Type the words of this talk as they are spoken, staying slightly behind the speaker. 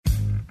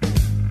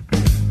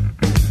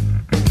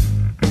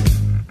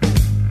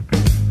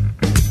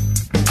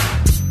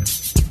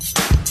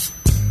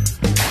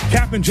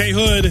Cap and J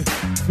Hood,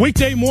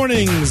 weekday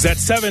mornings at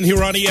 7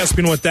 here on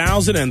ESPN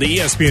 1000 and the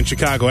ESPN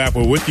Chicago app.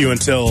 We're with you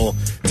until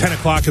 10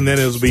 o'clock, and then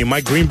it'll be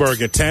Mike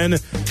Greenberg at 10,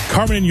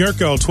 Carmen and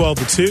Yurko 12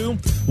 to 2,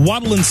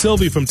 Waddle and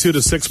Sylvie from 2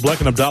 to 6, Bleck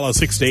and Abdallah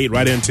 6 to 8,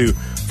 right into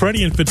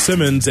Freddie and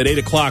Fitzsimmons at 8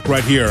 o'clock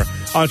right here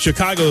on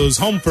Chicago's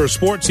home for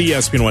sports,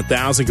 ESPN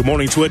 1000. Good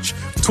morning, Twitch,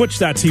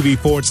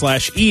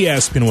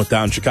 twitch.tv/ESPN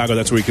 1000 Chicago.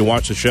 That's where you can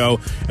watch the show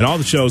and all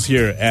the shows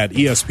here at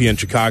ESPN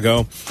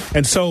Chicago.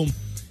 And so,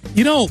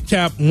 you know,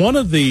 Cap, one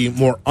of the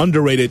more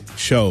underrated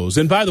shows,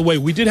 and by the way,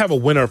 we did have a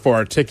winner for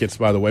our tickets,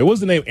 by the way. What was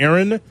the name?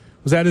 Aaron?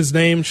 Was that his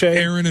name, Shay?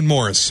 Aaron and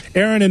Morris.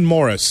 Aaron and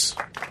Morris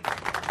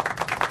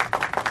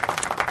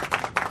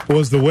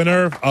was the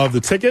winner of the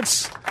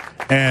tickets.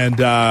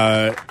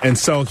 And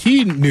so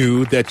he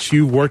knew that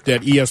you worked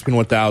at ESPN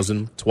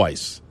 1000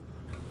 twice.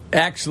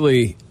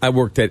 Actually, I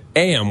worked at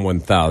AM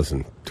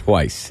 1000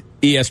 twice.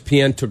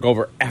 ESPN took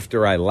over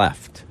after I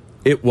left.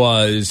 It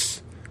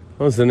was,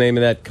 what was the name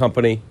of that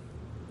company?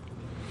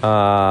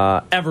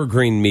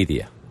 Evergreen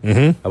Media.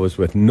 Mm-hmm. I was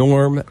with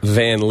Norm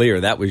Van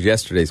Leer. That was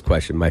yesterday's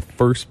question. My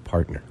first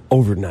partner,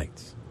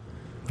 overnights.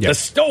 Yep. The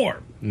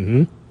Storm.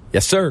 Mm-hmm.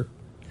 Yes, sir.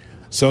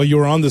 So you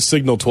were on the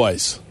signal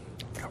twice.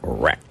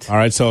 Correct. All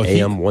right, so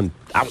AM 1000.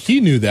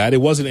 He knew that. It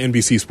wasn't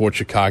NBC Sports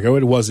Chicago.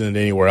 It wasn't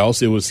anywhere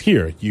else. It was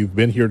here. You've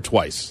been here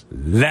twice.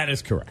 That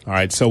is correct. All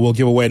right, so we'll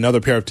give away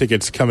another pair of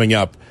tickets coming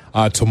up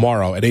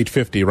tomorrow at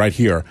 8:50 right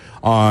here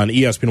on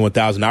ESPN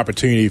 1000.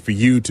 Opportunity for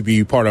you to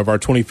be part of our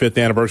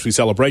 25th anniversary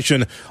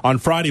celebration on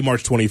Friday,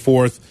 March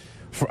 24th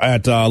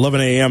at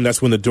 11 a.m.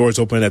 That's when the doors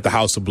open at the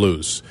House of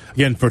Blues.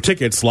 Again, for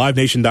tickets,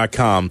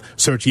 livenation.com,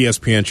 search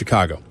ESPN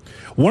Chicago.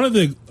 One of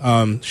the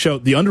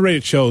the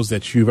underrated shows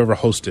that you've ever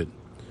hosted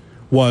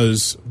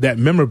was that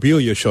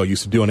memorabilia show you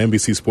used to do on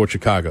NBC Sports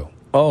Chicago.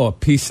 Oh, a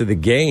piece of the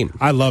game.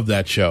 I love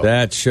that show.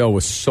 That show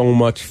was so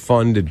much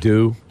fun to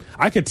do.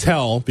 I could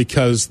tell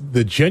because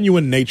the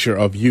genuine nature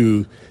of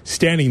you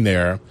standing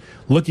there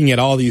looking at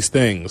all these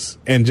things,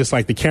 and just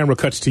like the camera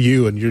cuts to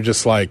you and you're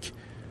just like,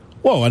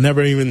 whoa, I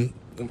never even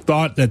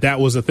thought that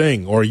was a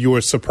thing, or you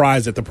were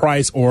surprised at the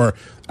price or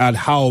at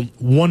how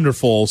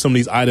wonderful some of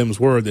these items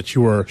were that you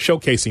were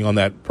showcasing on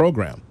that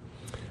program.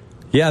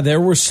 Yeah,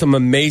 there were some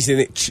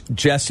amazing.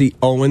 Jesse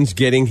Owens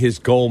getting his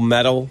gold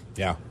medal.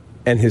 Yeah.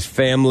 And his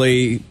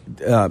family,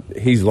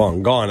 he's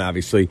long gone,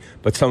 obviously,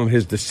 but some of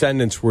his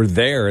descendants were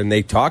there, and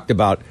they talked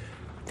about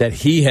that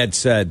he had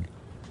said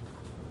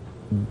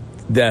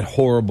that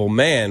horrible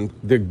man,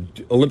 the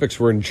Olympics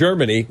were in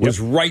Germany,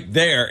 was right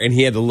there, and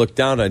he had to look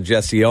down on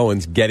Jesse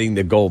Owens getting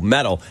the gold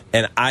medal,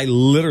 and I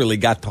literally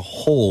got to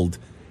hold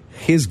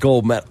his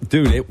gold medal.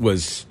 Dude, it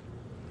was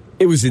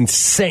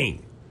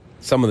insane,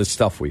 some of the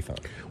stuff we found.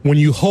 When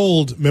you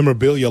hold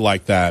memorabilia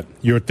like that,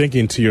 you're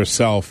thinking to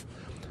yourself,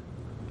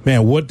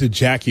 man, what did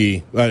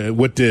Jesse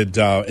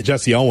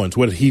Owens,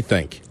 what did he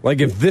think?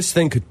 Like, if this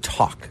thing could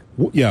talk.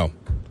 Yeah.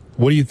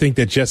 What do you think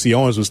that Jesse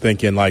Owens was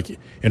thinking, like,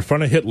 in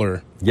front of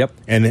Hitler? Yep.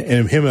 And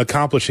him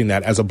accomplishing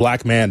that as a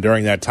black man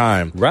during that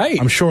time. Right.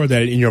 I'm sure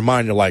that in your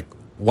mind you're like,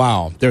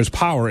 wow, there's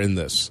power in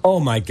this. Oh,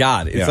 my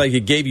God. It's like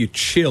it gave you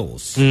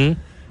chills. Mm-hmm.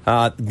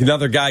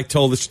 Another guy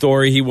told the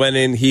story. He went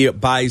in, he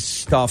buys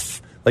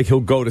stuff. Like,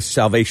 he'll go to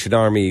Salvation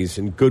Armies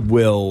and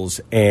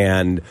Goodwills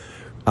and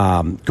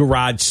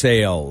garage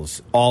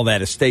sales, all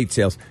that, estate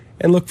sales,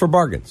 and look for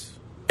bargains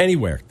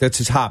anywhere. That's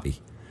his hobby.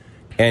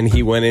 And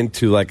he went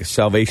into like a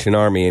Salvation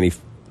Army, and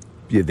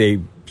they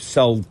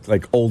sell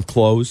like old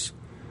clothes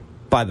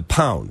by the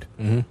pound.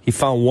 Mm-hmm. He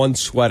found one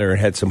sweater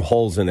and had some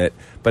holes in it,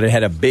 but it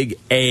had a big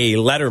A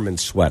Letterman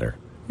sweater.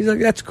 He's like,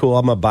 that's cool,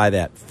 I'm gonna buy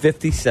that.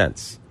 50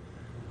 cents.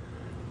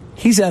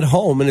 He's at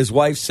home, and his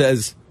wife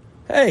says,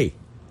 hey,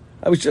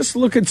 I was just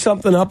looking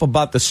something up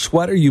about the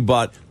sweater you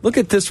bought. Look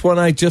at this one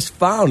I just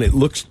found. It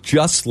looks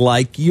just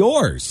like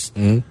yours.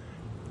 Mm-hmm.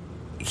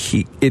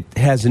 It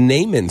has a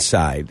name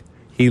inside.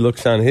 He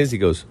looks on his. He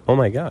goes, oh,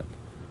 my God.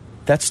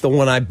 That's the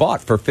one I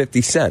bought for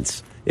 50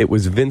 cents. It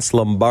was Vince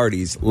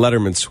Lombardi's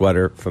Letterman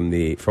sweater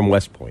from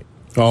West Point.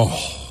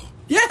 Oh.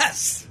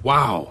 Yes.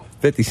 Wow.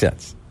 50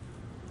 cents.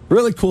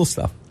 Really cool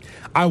stuff.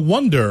 I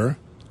wonder,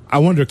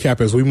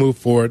 Cap, as we move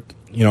forward,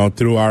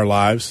 through our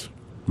lives,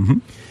 mm-hmm.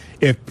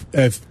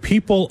 if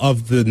people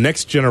of the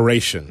next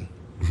generation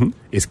mm-hmm.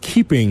 is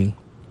keeping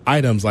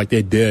items like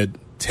they did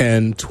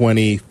 10,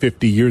 20,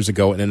 50 years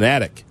ago in an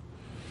attic.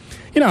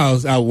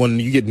 When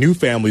you get new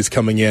families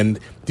coming in,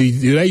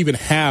 do they even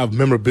have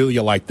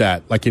memorabilia like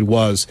that? Like it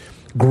was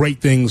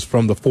great things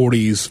from the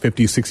 40s,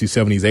 50s, 60s,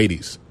 70s,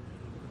 80s.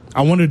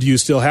 I wonder,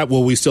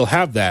 will we still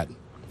have that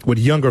with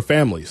younger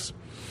families?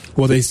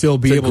 Will they still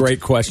be able to? Great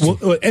question.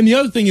 And the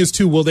other thing is,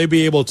 too, will they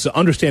be able to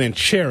understand and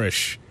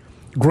cherish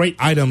great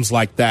items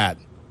like that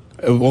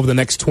over the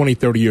next 20,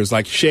 30 years,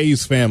 like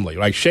Shay's family?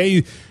 Like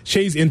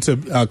Shay's into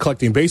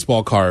collecting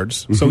baseball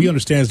cards, mm-hmm. so he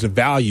understands the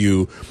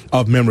value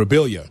of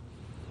memorabilia.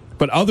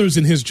 But others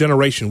in his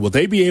generation, will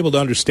they be able to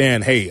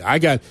understand, hey, I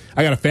got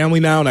a family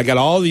now, and I got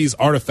all these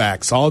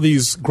artifacts, all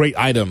these great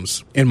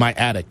items in my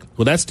attic.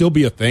 Will that still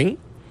be a thing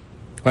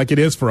like it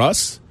is for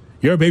us?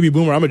 You're a baby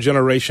boomer. I'm a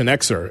Generation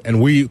Xer,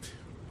 and we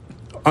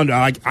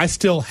I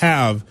still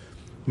have.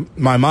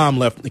 My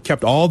mom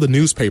kept all the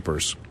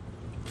newspapers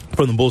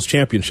from the Bulls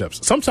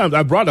championships. Sometimes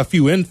I brought a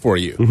few in for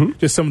you,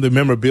 just some of the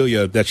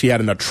memorabilia that she had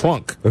in her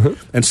trunk.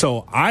 And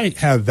so I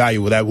have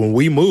value with that. When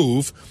we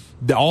move,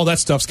 all that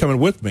stuff's coming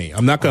with me.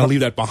 I'm not going to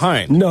leave that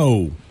behind.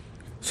 No.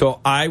 So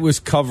I was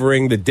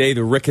covering the day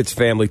the Ricketts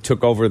family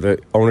took over the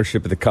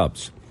ownership of the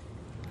Cubs.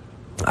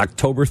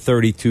 October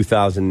 30,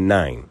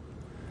 2009.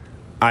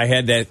 I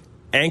had that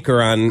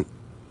anchor on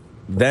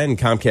then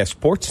Comcast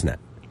Sportsnet.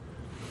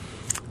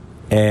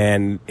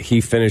 And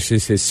he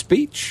finishes his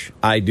speech.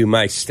 I do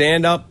my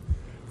stand-up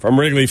from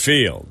Wrigley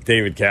Field.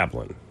 David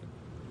Kaplan,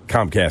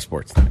 Comcast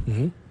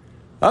Sportsnet.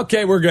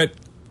 Okay, we're good.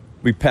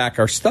 We pack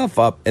our stuff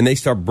up, and they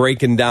start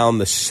breaking down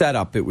the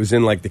setup. It was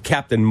in like the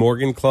Captain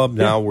Morgan Club,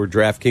 now where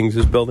DraftKings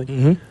is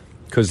building,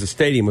 because the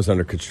stadium was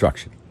under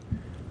construction.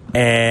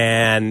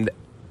 And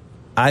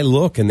I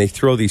look, and they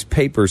throw these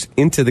papers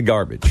into the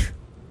garbage.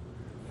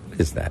 What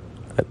is that?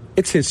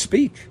 It's his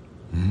speech.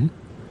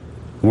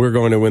 We're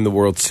going to win the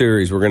World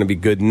Series. We're going to be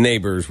good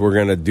neighbors. We're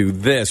going to do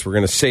this. We're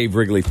going to save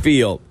Wrigley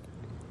Field.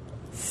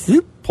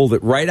 Pulled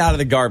it right out of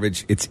the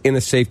garbage. It's in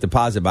a safe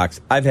deposit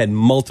box. I've had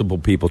multiple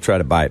people try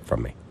to buy it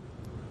from me.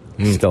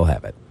 Still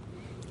have it.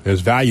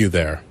 There's value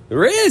there.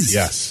 There is.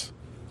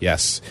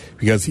 Yes.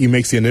 Because he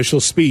makes the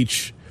initial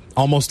speech,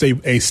 almost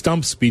a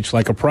stump speech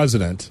like a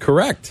president.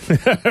 Correct.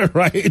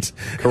 Right?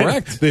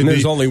 Correct.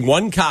 There's only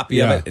one copy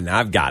of it, and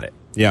I've got it.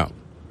 Yeah.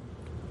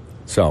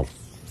 So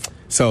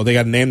they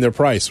got to name their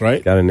price,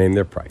 right? Got to name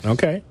their price.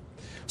 Okay.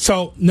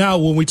 So now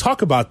when we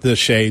talk about this,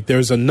 Shay,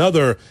 there's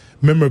another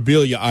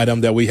memorabilia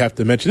item that we have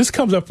to mention. This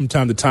comes up from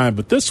time to time,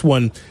 but this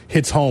one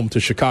hits home to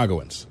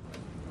Chicagoans.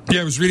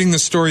 Yeah, I was reading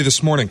this story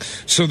this morning.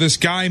 So this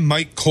guy,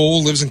 Mike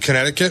Cole, lives in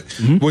Connecticut,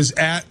 was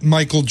at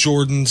Michael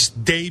Jordan's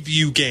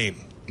debut game.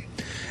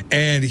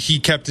 And he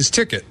kept his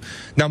ticket.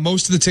 Now,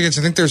 most of the tickets,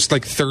 I think there's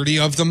like 30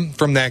 of them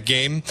from that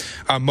game.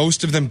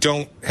 Most of them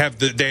they have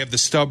the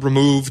stub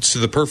removed, so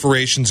the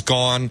perforation's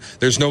gone.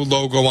 There's no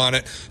logo on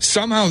it.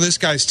 Somehow this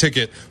guy's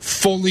ticket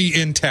fully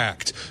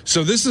intact.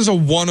 So this is a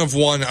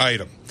one-of-one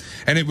item.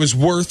 And it was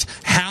worth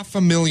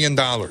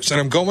 $500,000. And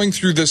I'm going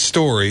through this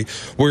story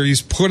where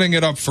he's putting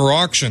it up for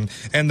auction.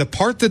 And the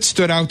part that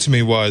stood out to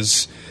me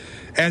was,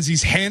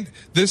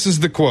 this is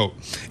the quote,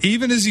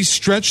 even as he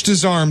stretched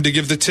his arm to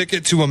give the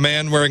ticket to a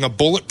man wearing a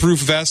bulletproof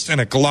vest and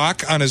a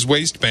Glock on his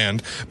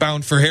waistband,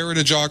 bound for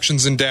Heritage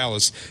Auctions in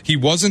Dallas, he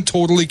wasn't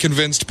totally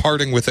convinced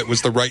parting with it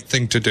was the right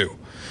thing to do.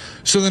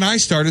 So then I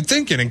started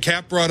thinking, and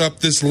Cap brought up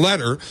this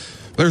letter,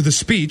 or the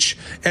speech,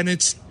 and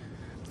it's,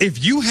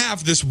 if you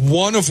have this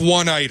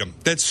one-of-one item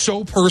that's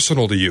so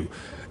personal to you,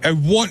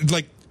 and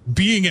like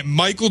being at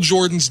Michael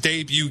Jordan's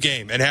debut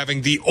game and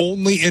having the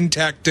only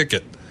intact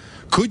ticket,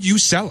 could you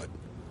sell it?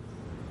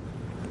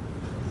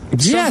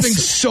 Yes. Something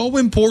so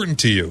important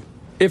to you.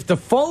 If the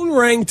phone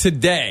rang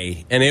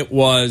today and it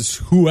was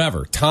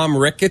whoever, Tom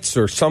Ricketts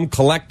or some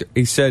collector,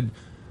 he said,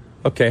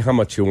 okay, how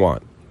much you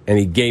want? And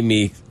he gave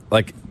me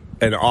like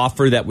an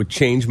offer that would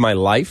change my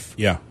life.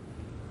 Yeah,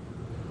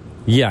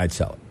 I'd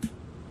sell it.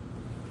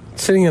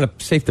 Sitting in a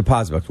safe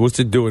deposit box, what's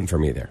it doing for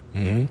me there?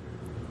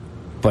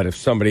 But if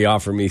somebody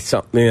offered me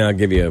something, I'll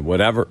give you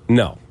whatever.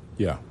 No.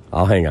 Yeah.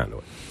 I'll hang on to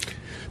it.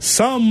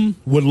 Some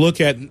would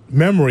look at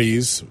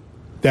memories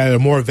that are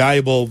more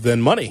valuable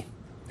than money,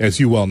 as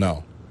you well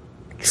know.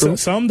 So,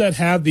 some that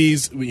have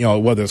these,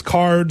 whether it's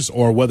cards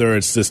or whether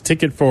it's this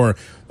ticket for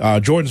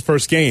Jordan's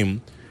first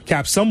game,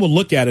 Cap, some will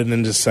look at it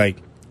and just say,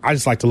 I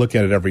just like to look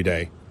at it every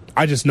day.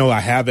 I just know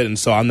I have it, and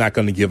so I'm not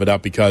going to give it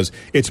up because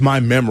it's my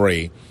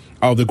memory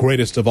of the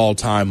greatest of all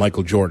time,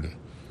 Michael Jordan.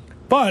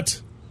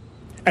 But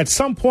at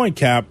some point,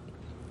 Cap,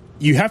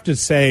 you have to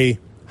say,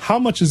 how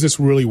much is this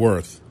really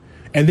worth?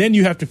 And then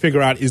you have to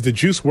figure out, is the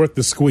juice worth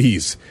the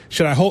squeeze?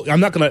 Should I hold? They're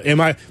not going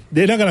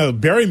to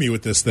bury me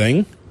with this thing.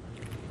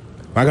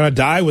 Am I going to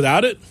die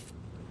without it?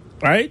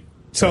 Right?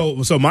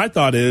 So my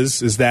thought is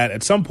that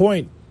at some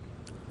point,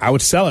 I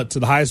would sell it to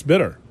the highest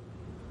bidder.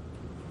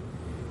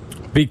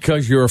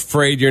 Because you're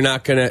afraid you're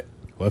not going to.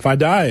 Well, if I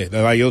die,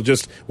 then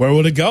where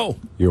would it go?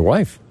 Your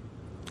wife.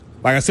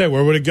 Like I said,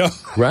 where would it go?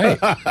 Right.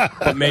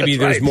 But maybe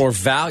there's more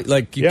value.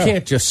 Like, you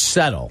can't just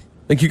settle.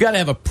 Like, you got to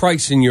have a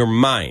price in your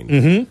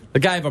mind.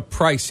 Like, I have a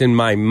price in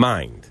my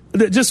mind.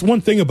 Just one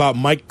thing about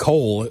Mike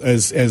Cole,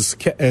 as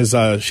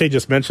Shay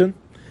just mentioned,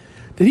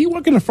 did he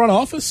work in the front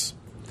office?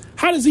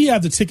 How does he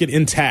have the ticket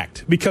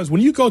intact? Because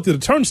when you go through the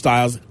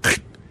turnstiles,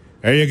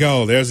 there you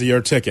go. There's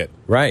your ticket.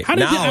 Right.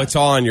 Now it's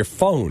all on your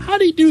phone. How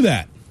did he do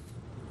that?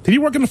 Did he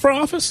work in the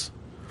front office?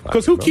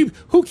 Because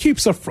who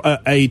keeps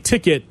a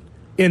ticket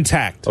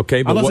intact?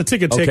 Okay, but unless a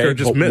ticket taker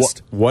just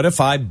missed. What if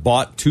I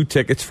bought 2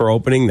 tickets for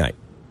opening night?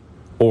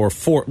 Or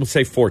 4, let's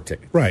say 4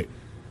 tickets. Right.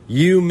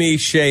 You, me,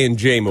 Shay, and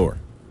Jay Moore.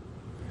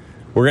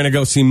 We're going to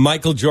go see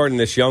Michael Jordan,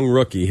 this young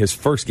rookie, his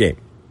first game.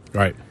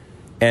 Right.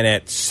 And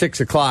at 6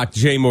 o'clock,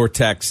 Jay Moore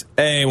texts,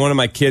 hey, one of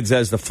my kids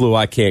has the flu.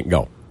 I can't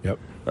go. Yep.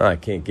 I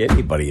can't get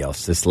anybody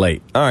else this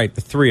late. All right,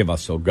 the 3 of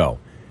us will go.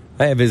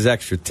 I have his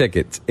extra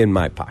tickets in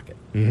my pocket.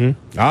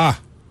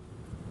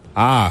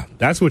 Ah,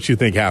 that's what you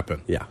think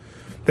happened. Yeah.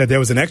 that there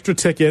was an extra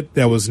ticket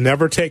that was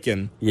never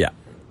taken, Yeah.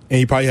 and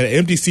he probably had an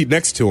empty seat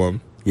next to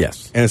him,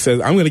 Yes. and it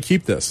says, I'm going to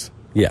keep this.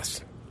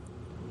 Yes.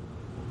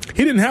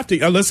 He didn't have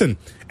to. Listen,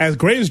 as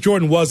great as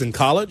Jordan was in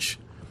college,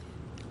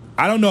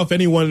 I don't know if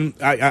anyone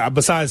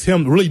besides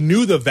him really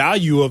knew the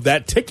value of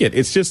that ticket.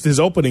 It's just his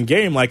opening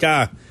game. Like,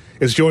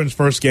 it's Jordan's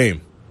first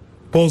game.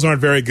 Bulls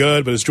aren't very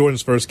good, but it's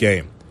Jordan's first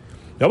game.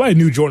 Nobody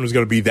knew Jordan was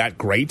going to be that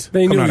great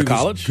They coming knew out he of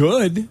college. was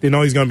good. They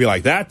know he's going to be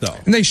like that, though.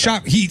 And I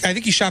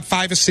think he shot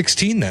 5 of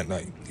 16 that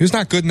night. He was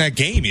not good in that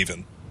game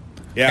even.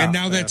 Yeah. And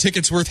now that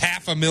ticket's worth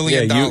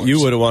 $500,000. Yeah, you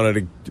would have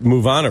wanted to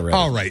move on already.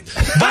 All right.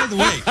 By the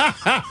way,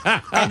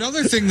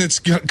 another thing that's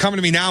coming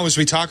to me now as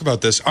we talk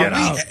about this,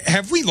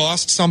 have we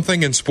lost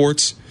something in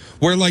sports?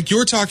 Where, like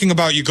you're talking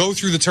about, you go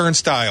through the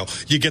turnstile,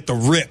 you get the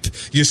rip,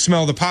 you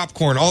smell the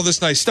popcorn, all this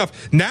nice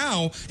stuff.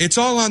 Now, it's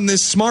all on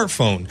this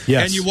smartphone.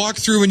 Yes. And you walk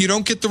through and you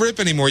don't get the rip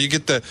anymore. You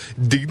get the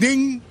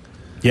ding-ding.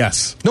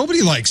 Yes.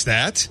 Nobody likes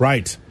that.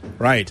 Right.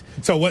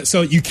 So what?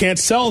 So you can't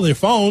sell the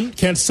phone,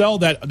 can't sell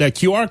that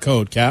QR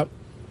code, Cap.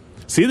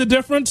 See the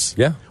difference?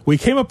 Yeah. We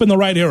came up in the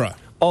right era.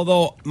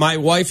 Although my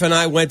wife and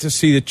I went to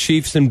see the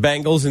Chiefs and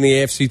Bengals in the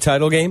AFC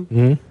title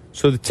game,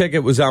 so the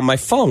ticket was on my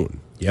phone.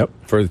 Yep.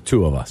 For the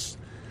two of us.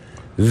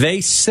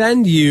 They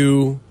send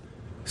you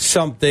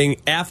something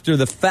after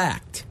the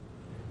fact.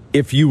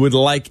 If you would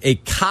like a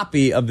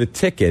copy of the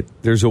ticket,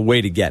 there's a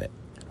way to get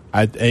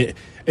it.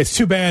 It's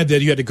too bad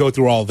that you had to go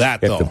through all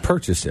that, You though. have to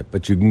purchase it,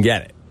 but you can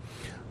get it.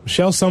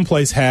 Michelle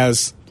someplace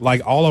has,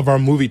 like, all of our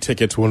movie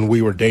tickets when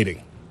we were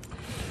dating.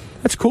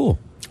 That's cool.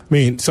 I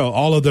mean, so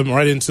all of them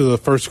right into the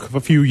first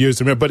few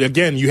years. But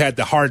again, you had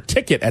the hard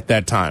ticket at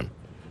that time.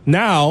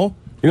 Now,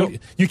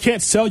 you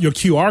can't sell your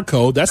QR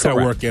code. That's not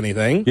worth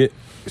anything.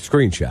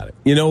 Screenshot it.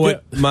 You know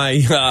what my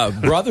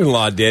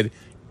brother-in-law did?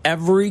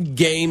 Every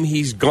game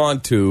he's gone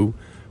to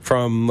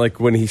from like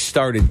when he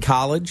started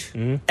college,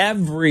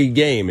 every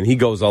game, and he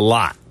goes a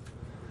lot,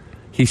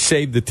 he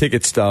saved the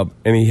ticket stub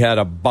and he had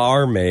a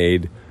bar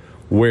made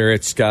where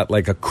it's got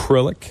like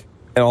acrylic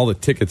and all the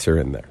tickets are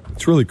in there.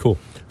 It's really cool.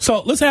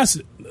 So let's ask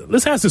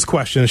this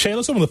question. Shay,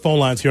 let's open the phone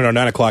lines here in our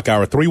 9 o'clock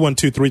hour.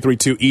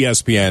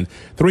 312-332-ESPN.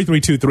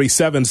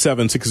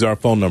 332-3776 is our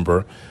phone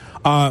number.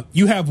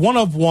 You have one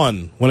of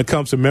one when it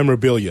comes to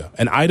memorabilia,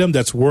 an item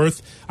that's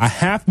worth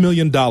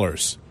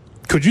 $500,000.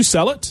 Could you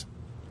sell it?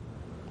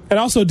 And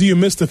also, do you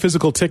miss the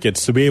physical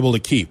tickets to be able to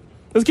keep?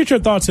 Let's get your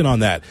thoughts in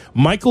on that.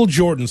 Michael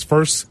Jordan's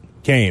first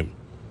game.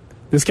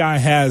 This guy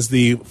has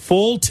the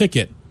full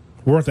ticket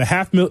worth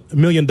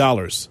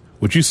 $500,000.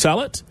 Would you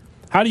sell it?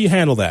 How do you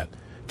handle that?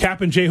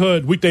 Cap and J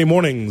Hood, weekday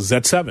mornings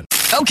at 7.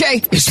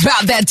 Okay, it's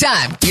about that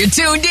time. You're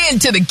tuned in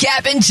to the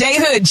Cap and J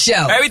Hood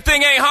Show.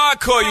 Everything ain't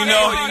hardcore, you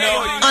know.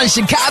 On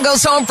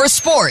Chicago's Home for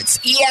Sports,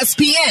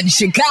 ESPN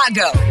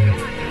Chicago.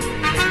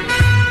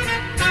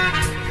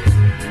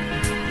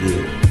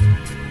 Yeah.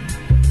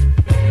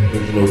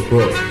 Original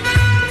crooks.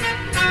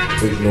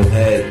 Original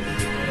heads.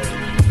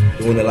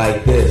 Doing it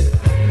like this.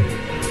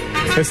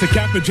 It's the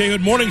Cap and J Hood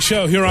Morning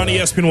Show here on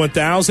ESPN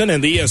 1000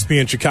 and the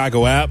ESPN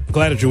Chicago app.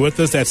 Glad that you're with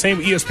us. That same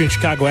ESPN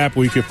Chicago app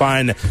where you can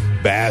find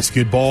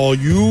Basketball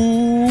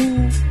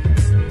U.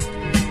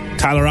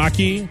 Tyler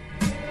Aki,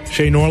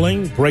 Shay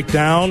Norling break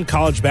down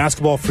college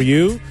basketball for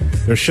you.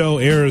 Their show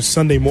airs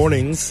Sunday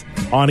mornings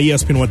on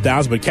ESPN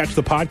 1000, but catch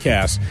the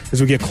podcast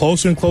as we get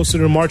closer and closer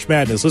to March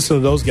Madness. Listen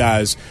to those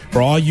guys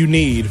for all you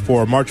need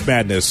for March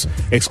Madness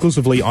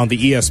exclusively on the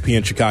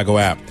ESPN Chicago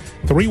app.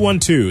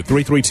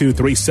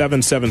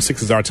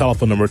 312-332-3776 is our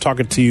telephone number. We're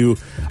talking to you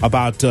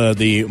about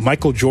the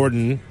Michael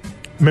Jordan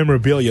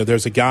memorabilia.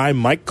 There's a guy,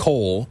 Mike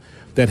Cole,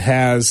 that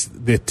has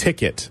the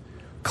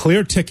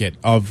clear ticket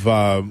of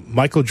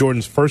Michael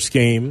Jordan's first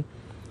game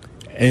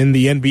in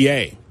the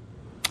NBA.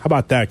 How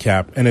about that,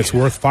 Cap? And it's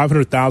worth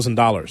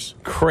 $500,000.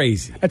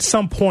 Crazy. At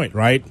some point,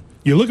 right?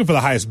 You're looking for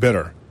the highest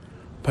bidder.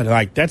 But,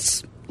 like,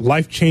 that's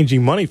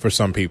life-changing money for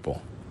some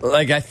people.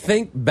 Like, I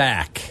think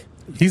back.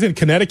 He's in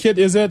Connecticut,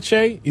 is that,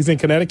 Shay? He's in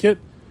Connecticut?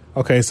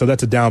 Okay, so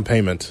that's a down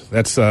payment.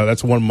 That's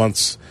 1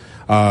 month's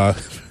for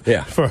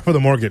the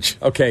mortgage.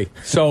 Okay,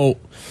 so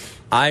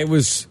I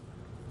was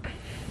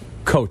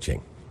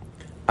coaching.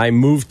 I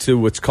moved to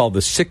what's called the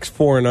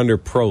 6'4" and under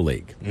Pro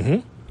League.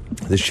 Mm-hmm.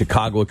 The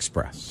Chicago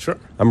Express. Sure.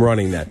 I'm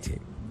running that team.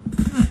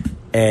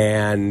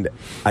 And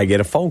I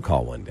get a phone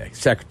call one day.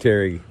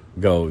 Secretary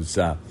goes,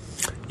 yeah,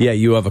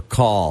 you have a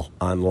call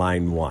on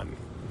line 1.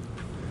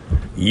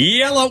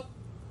 Yellow.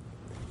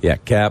 Yeah,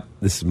 Cap,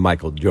 this is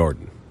Michael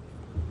Jordan.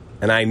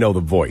 And I know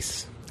the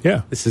voice.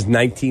 Yeah. This is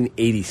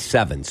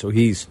 1987, so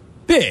he's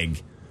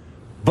big,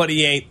 but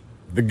he ain't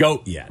the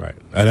GOAT yet. Right.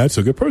 And that's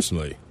a good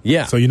personally.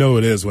 Yeah. So you know who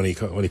it is when he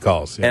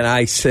calls. Yeah. And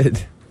I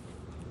said,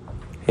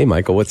 hey,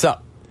 Michael, what's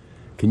up?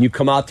 Can you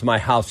come out to my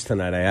house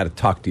tonight? I had to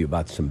talk to you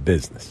about some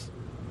business.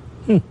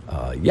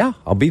 Yeah,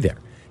 I'll be there.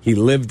 He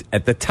lived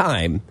at the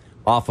time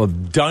off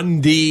of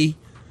Dundee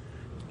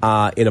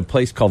in a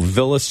place called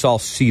Villa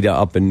Salsita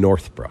up in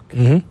Northbrook.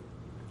 Mm-hmm.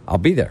 I'll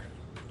be there.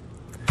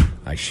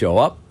 I show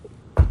up.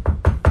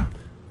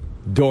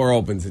 Door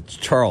opens. It's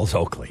Charles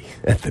Oakley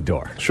at the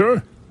door.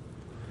 Sure.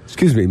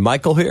 Excuse me,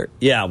 Michael here?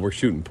 Yeah, we're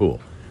shooting pool.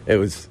 It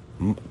was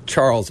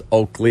Charles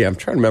Oakley. I'm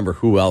trying to remember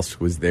who else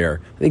was there.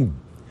 I think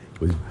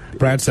it was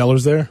Brad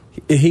Sellers there?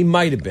 He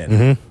might have been.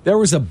 Mm-hmm. There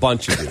was a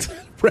bunch of it.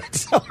 Brad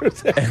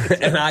Sellers.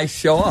 And I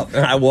show up,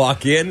 and I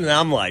walk in, and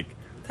I'm like,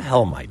 what the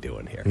hell am I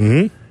doing here?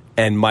 Mm-hmm.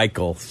 And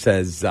Michael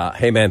says,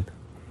 hey, man,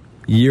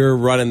 you're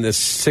running this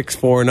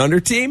 6'4" and under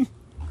team?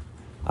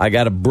 I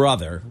got a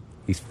brother.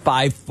 He's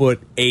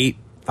 5'8",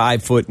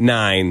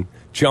 5'9",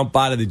 jump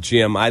out of the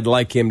gym. I'd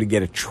like him to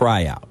get a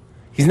tryout.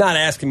 He's not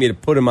asking me to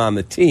put him on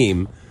the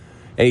team.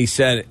 And he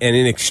said, and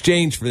in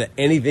exchange for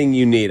anything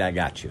you need, I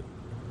got you.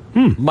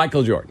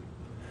 Michael Jordan.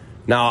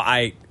 Now,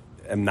 I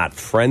am not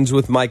friends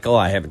with Michael.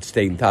 I haven't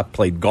stayed in top,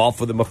 played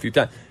golf with him a few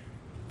times.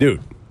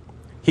 Dude,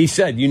 he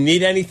said, you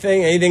need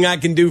anything I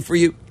can do for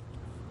you?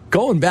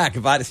 Going back,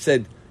 if I'd have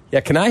said, yeah,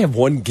 can I have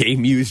one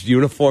game-used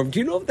uniform? Do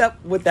you know what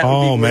that would be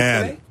worth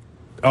today?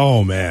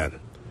 Oh, man.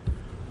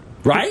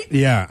 Right?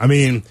 Yeah, I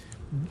mean,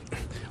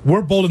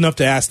 we're bold enough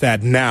to ask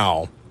that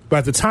now. But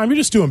at the time, you're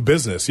just doing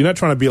business. You're not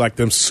trying to be like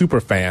them super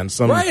fans.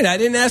 Right, I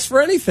didn't ask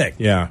for anything.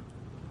 Yeah.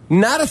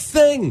 Not a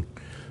thing.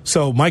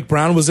 So Mike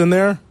Brown was in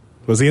there.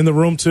 Was he in the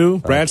room too?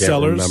 Brad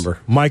Sellers, remember.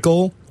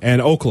 Michael,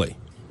 and Oakley.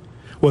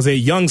 Was a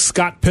young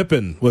Scott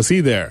Pippen, was he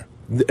there?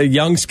 A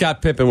young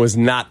Scott Pippen was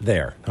not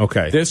there.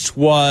 Okay. This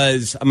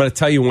was, I'm going to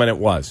tell you when it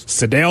was.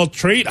 Sedale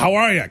Treat, how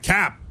are you?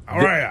 Cap,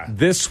 how are you?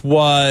 This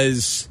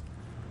was,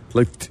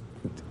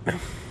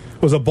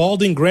 Was a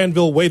balding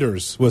Granville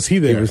Waiters, was he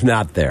there? He was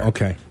not there.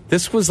 Okay.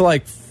 This was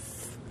like,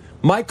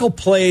 Michael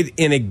played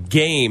in a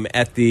game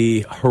at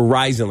the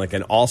Horizon, like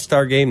an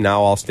all-star game,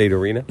 now All-State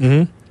Arena.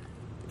 Mm-hmm.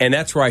 And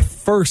that's where I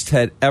first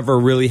had ever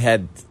really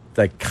had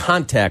like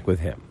contact with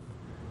him.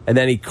 And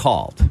then he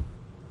called.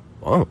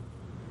 Oh.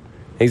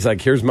 He's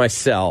like, here's my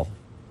cell.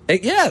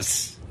 And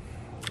yes.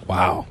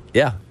 Wow.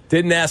 Yeah.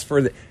 Didn't ask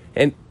for the,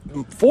 and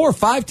 4 or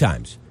 5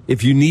 times.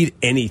 If you need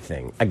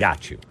anything, I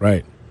got you.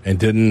 Right. And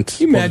didn't.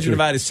 Can you imagine if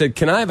I had said,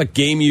 can I have a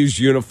game-used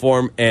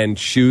uniform and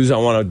shoes? I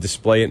want to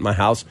display it in my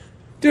house.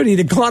 Dude, he'd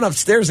have gone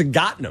upstairs and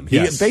gotten them. He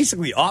Yes.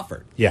 basically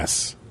offered.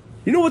 Yes.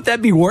 You know what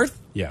that'd be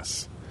worth?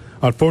 Yes.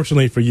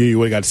 Unfortunately for you, you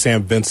would have got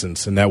Sam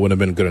Vincent's, and that wouldn't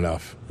have been good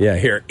enough. Yeah,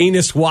 here.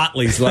 Enos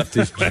Watley's left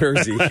his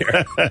jersey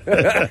here.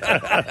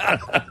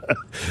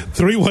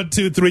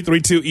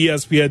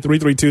 312-332-ESPN,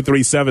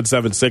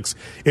 332-3776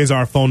 is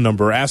our phone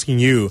number. Asking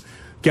you,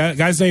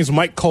 guy's name's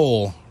Mike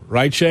Cole,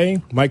 right,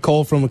 Shay? Mike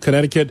Cole from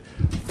Connecticut.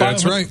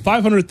 That's right.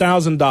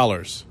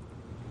 $500,000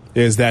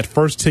 is that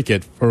first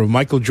ticket for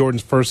Michael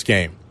Jordan's first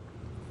game.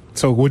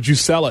 So would you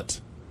sell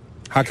it?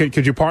 How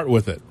could you part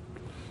with it?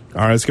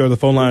 All right, let's go to the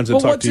phone lines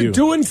and talk to you. What's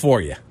it doing for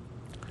you?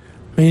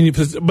 I mean,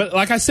 but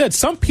like I said,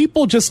 some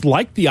people just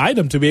like the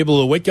item to be able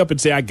to wake up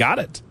and say, I got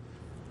it.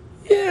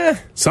 Yeah.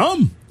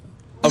 Some.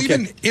 Well, Okay.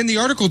 even in the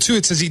article, too,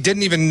 it says he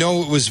didn't even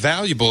know it was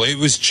valuable. It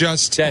was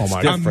just That's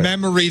a different.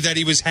 memory that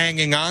he was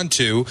hanging on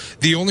to.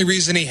 The only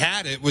reason he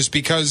had it was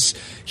because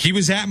he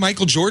was at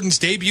Michael Jordan's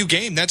debut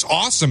game. That's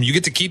awesome. You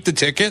get to keep the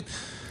ticket.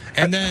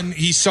 And then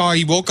he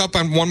woke up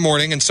on one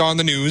morning and saw on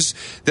the news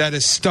that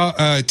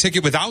a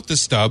ticket without the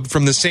stub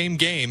from the same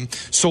game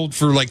sold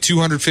for like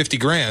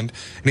 $250,000. And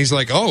he's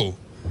like, oh,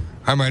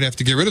 I might have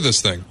to get rid of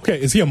this thing.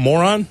 Okay, is he a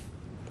moron?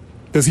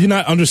 Does he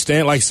not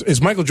understand? Like, is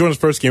Michael Jordan's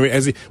first game?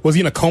 Was he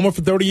in a coma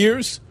for 30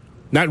 years?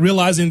 Not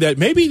realizing that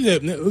maybe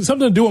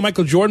something to do with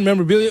Michael Jordan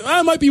memorabilia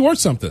it might be worth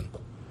something.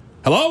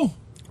 Hello?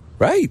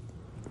 Right.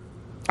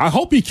 I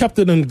hope he kept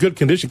it in good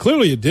condition.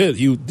 Clearly it did.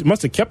 He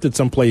must have kept it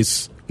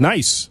someplace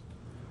nice.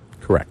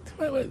 Correct.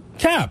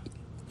 Cap,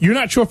 you're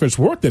not sure if it's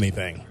worth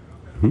anything.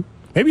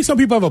 Maybe some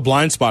people have a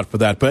blind spot for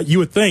that, but you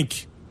would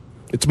think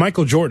it's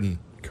Michael Jordan.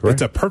 Correct.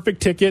 It's a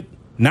perfect ticket,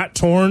 not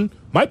torn,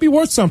 might be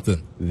worth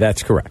something.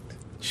 That's correct.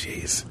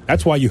 Jeez.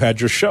 That's why you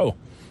had your show.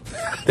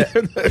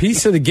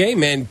 Piece of the game,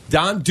 man.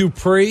 Don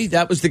Dupree,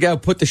 that was the guy who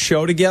put the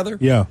show together.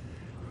 Yeah.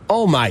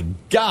 Oh, my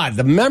God.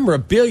 The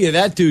memorabilia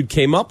that dude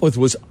came up with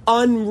was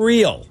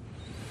unreal.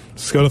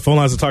 Let's go to the phone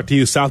lines to talk to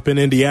you. South Bend,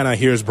 Indiana.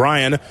 Here's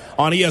Brian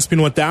on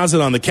ESPN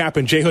 1000 on the Cap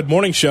and J Hood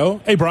Morning Show.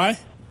 Hey, Brian.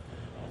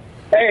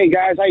 Hey,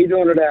 guys. How you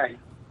doing today?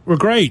 We're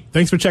great.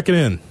 Thanks for checking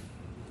in.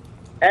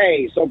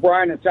 Hey, so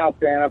Brian in South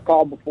Bend. I've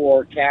called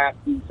before. Cap,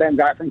 same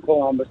guy from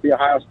Columbus, the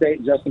Ohio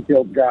State Justin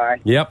Fields guy.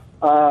 Yep.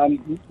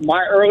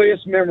 My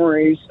earliest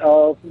memories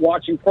of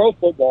watching pro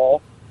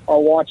football are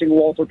watching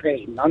Walter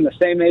Payton. I'm the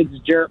same age as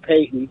Jarrett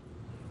Payton.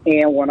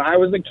 And when I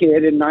was a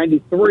kid in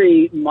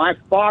 '93, my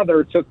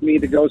father took me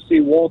to go see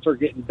Walter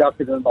get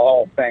inducted into the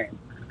Hall of Fame.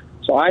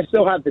 So I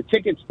still have the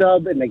ticket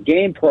stub and the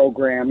game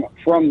program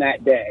from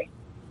that day.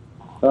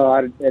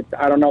 I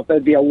don't know if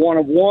that'd be a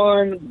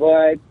one-of-one,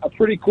 but a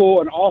pretty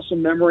cool and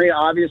awesome memory,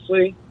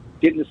 obviously.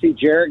 Getting to see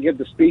Jarrett give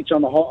the speech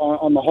on the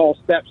hall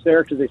steps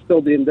there, because they still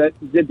did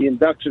the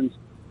inductions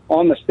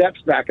on the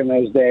steps back in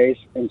those days,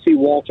 and see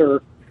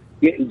Walter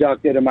get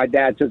inducted, and my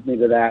dad took me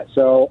to that.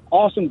 So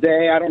awesome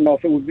day. I don't know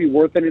if it would be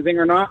worth anything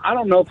or not. I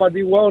don't know if I'd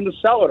be willing to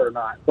sell it or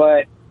not,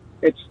 but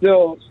it's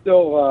still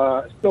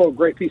a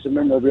great piece of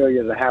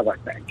memorabilia to have, I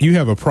think. You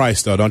have a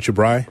price, though, don't you,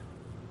 Bri?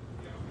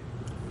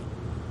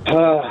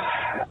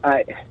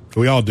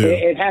 We all do.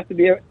 It has to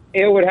be.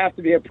 It would have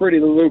to be a pretty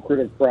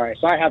lucrative price.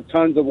 I have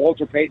tons of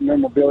Walter Payton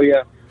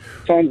memorabilia,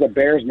 tons of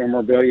Bears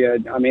memorabilia.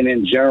 I mean,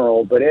 in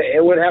general, but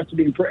it would have to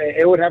be.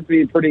 It would have to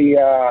be pretty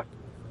a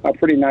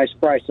pretty nice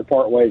price to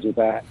part ways with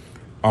that.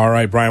 All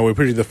right, Brian. We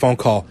appreciate the phone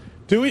call.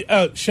 Do we,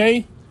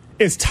 Shay?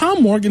 Is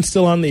Tom Morgan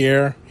still on the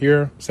air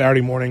here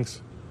Saturday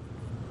mornings?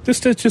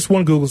 Just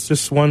one Google,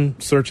 just one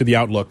search of the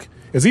Outlook.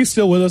 Is he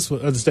still with us?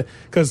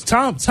 Because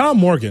Tom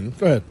Morgan,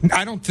 go ahead.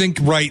 I don't think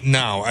right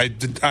now.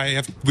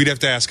 We'd have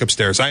to ask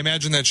upstairs. I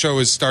imagine that show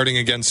is starting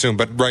again soon,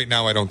 but right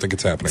now I don't think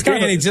it's happening.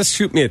 Danny, just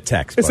shoot me a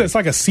text. It's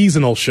like a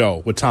seasonal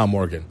show with Tom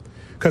Morgan.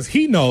 Because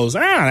he knows,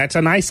 that's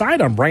a nice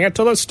item. Bring it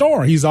to the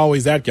store. He's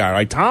always that guy,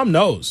 right? Tom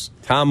knows.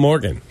 Tom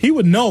Morgan. He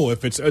would know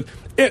if it's,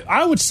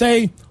 I would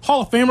say,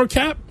 Hall of Famer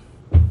cap.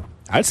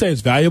 I'd say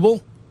it's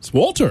valuable. It's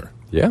Walter.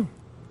 Yeah.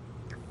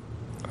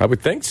 I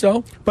would think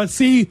so. But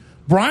see,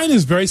 Brian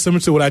is very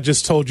similar to what I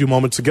just told you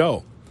moments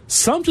ago.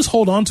 Some just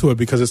hold on to it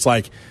because it's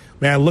like,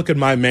 man, look at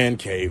my man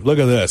cave. Look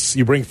at this.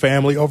 You bring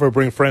family over,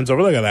 bring friends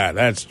over. Look at that.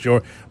 That's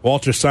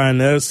Walter signed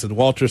this and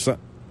Walter signed.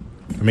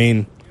 I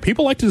mean,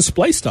 people like to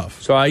display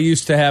stuff. So I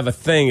used to have a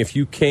thing. If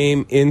you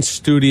came in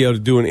studio to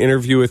do an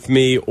interview with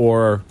me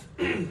or,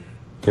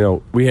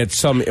 we had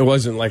some, it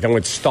wasn't like I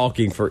went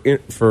stalking for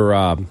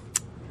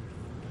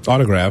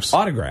autographs.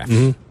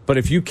 Mm-hmm. But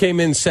if you came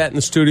in, sat in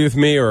the studio with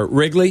me or at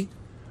Wrigley,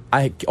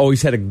 I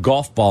always had a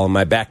golf ball in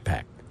my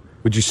backpack.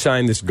 Would you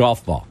sign this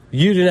golf ball?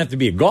 You didn't have to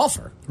be a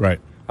golfer. Right.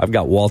 I've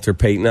got Walter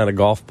Payton on a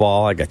golf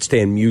ball. I got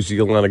Stan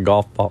Musial on a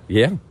golf ball.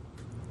 Yeah.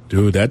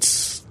 Dude,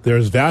 there's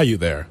value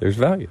there. There's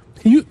value.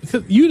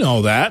 You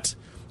know that.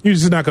 You're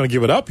just not going to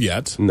give it up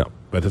yet. No.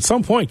 But at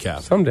some point,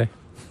 Cap. Someday.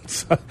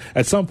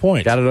 At some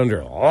point. Got it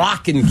under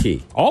lock and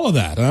key. All of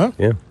that, huh?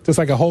 Yeah. Just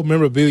like a whole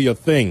memorabilia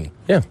thing.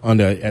 Yeah.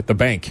 At the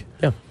bank.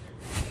 Yeah.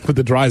 With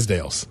the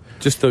Drysdales.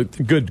 Just the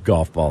good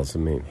golf balls, I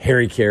mean.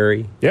 Harry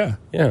Carey. Yeah.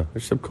 Yeah,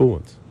 there's some cool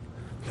ones.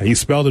 He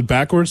spelled it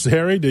backwards,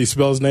 Harry? Did he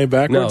spell his name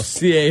backwards? No,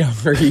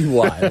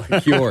 C-A-R-E-Y,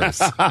 like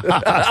yours.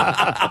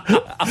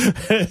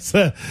 It's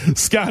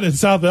Scott in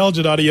South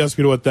Elgin on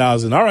ESPN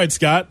 1000. All right,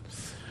 Scott.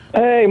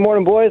 Hey,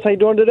 morning, boys. How you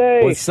doing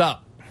today? What's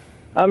up?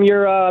 I'm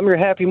your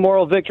Happy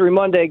Moral Victory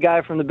Monday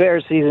guy from the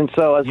Bears season,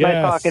 so it's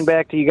nice talking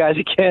back to you guys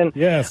again.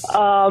 Yes.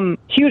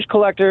 Huge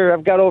collector.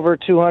 I've got over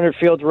 200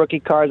 Fields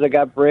rookie cards. I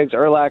got Briggs,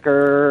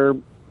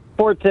 Urlacher,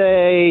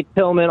 Forte,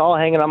 Tillman, all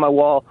hanging on my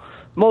wall.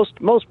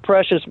 Most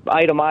precious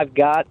item I've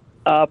got,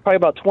 probably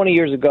about 20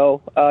 years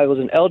ago, it was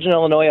in Elgin,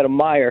 Illinois at a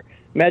Meijer.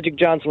 Magic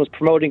Johnson was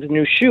promoting his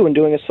new shoe and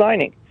doing a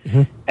signing.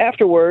 Mm-hmm.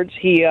 Afterwards,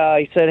 he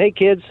said, "Hey,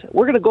 kids,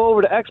 we're going to go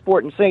over to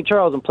Export in St.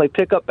 Charles and play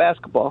pickup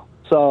basketball."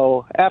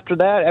 So after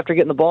that, after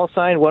getting the ball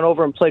signed, went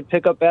over and played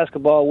pickup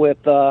basketball with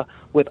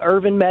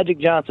Irvin Magic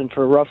Johnson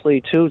for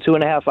roughly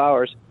 2.5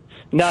 hours.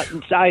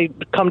 I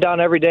come down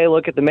every day,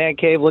 look at the man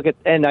cave,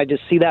 and I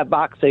just see that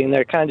box sitting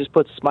there. It kind of just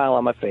puts a smile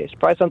on my face.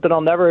 Probably something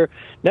I'll never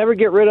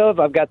get rid of.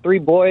 I've got 3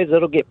 boys;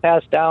 it'll get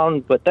passed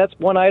down. But that's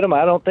one item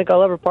I don't think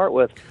I'll ever part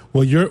with.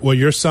 Will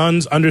your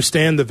sons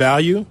understand the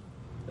value?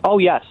 Oh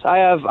yes, I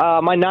have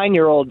my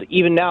 9-year-old.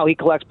 Even now, he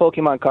collects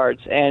Pokemon cards,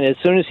 and as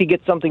soon as he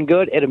gets something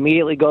good, it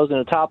immediately goes in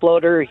a top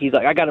loader. He's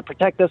like, "I got to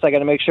protect this. I got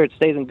to make sure it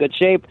stays in good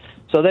shape."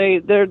 So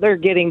they're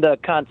getting the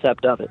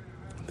concept of it.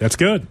 That's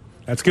good.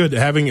 That's good.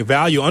 Having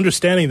value,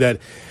 understanding that,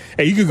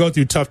 hey, you could go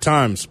through tough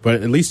times,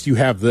 but at least you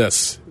have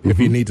this if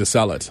you need to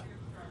sell it,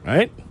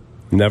 right?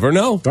 Never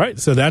know. Right.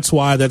 So that's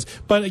why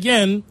but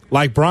again,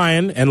 like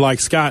Brian and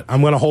like Scott,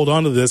 I'm going to hold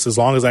on to this as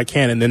long as I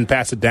can and then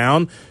pass it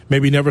down,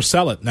 maybe never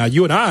sell it. Now,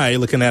 you and I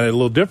looking at it a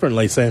little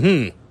differently,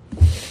 saying,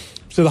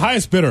 so the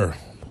highest bidder,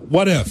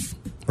 what if,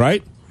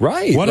 right?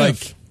 Right. What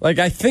if? Like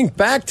I think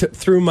back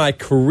through my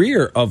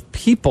career of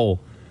people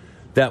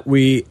that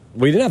we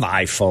didn't have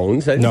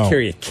iPhones. I didn't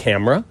carry a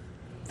camera.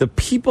 The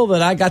people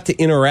that I got to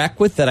interact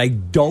with that I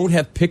don't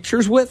have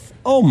pictures with,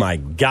 oh, my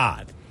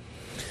God.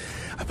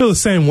 I feel the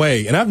same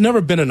way, and I've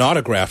never been an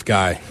autograph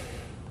guy.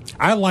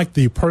 I like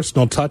the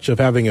personal touch of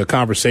having a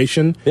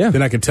conversation. Yeah.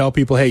 Then I can tell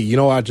people, hey,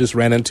 I just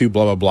ran into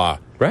blah, blah, blah.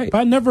 Right. But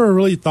I never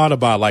really thought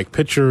about, like,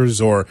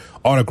 pictures or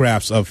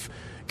autographs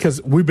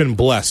because we've been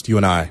blessed, you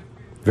and I.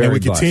 Very and we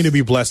blessed. continue to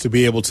be blessed to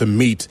be able to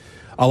meet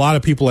a lot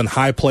of people in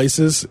high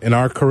places in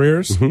our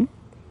careers. Mm-hmm.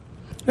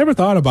 Never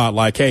thought about,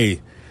 like,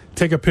 hey,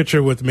 take a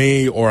picture with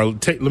me or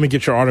let me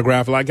get your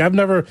autograph. Like, I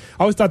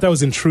always thought that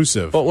was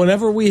intrusive. But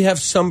whenever we have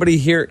somebody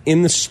here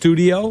in the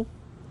studio,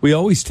 we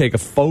always take a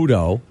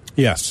photo.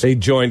 Yes. They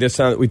joined us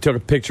we took a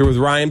picture with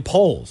Ryan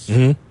Poles.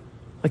 Mm-hmm.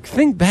 Like,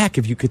 think back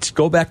if you could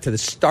go back to the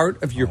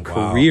start of your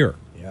career.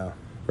 Yeah.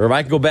 Or if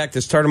I could go back to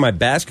the start of my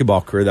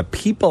basketball career, the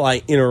people I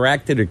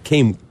interacted or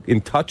came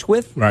in touch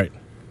with. Right.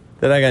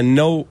 That I got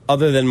no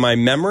other than my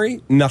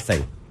memory,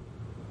 nothing.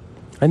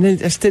 And then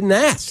just didn't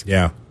ask.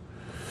 Yeah.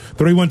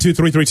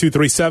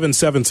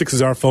 312-332-3776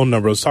 is our phone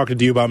number. I was talking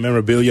to you about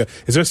memorabilia.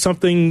 Is there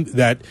something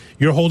that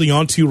you're holding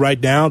on to right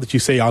now that you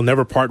say I'll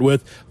never part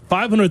with?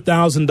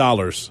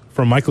 $500,000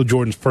 from Michael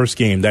Jordan's first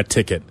game, that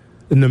ticket.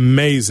 An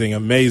amazing,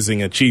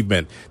 amazing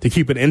achievement to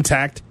keep it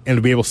intact and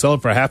to be able to sell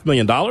it for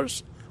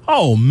 $500,000.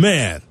 Oh,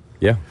 man.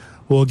 Yeah.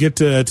 We'll get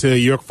to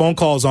your phone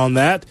calls on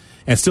that.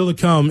 And still to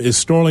come, is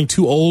Sterling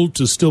too old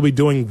to still be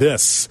doing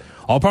this?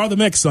 All part of the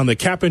mix on the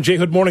Cap and J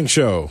Hood Morning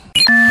Show.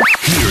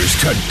 Here's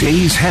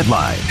today's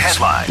headlines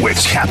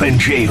with Cap and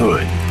J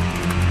Hood.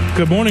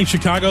 Good morning,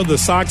 Chicago. The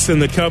Sox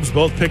and the Cubs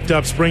both picked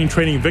up spring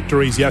training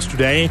victories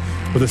yesterday,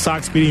 with the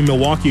Sox beating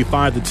Milwaukee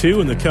 5-2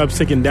 and the Cubs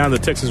taking down the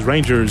Texas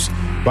Rangers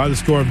by the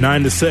score of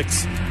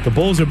 9-6. The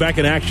Bulls are back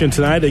in action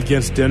tonight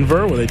against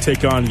Denver, where they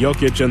take on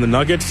Jokic and the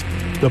Nuggets.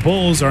 The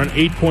Bulls are an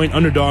 8-point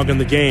underdog in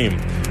the game.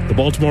 The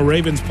Baltimore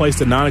Ravens placed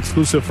a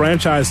non-exclusive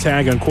franchise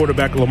tag on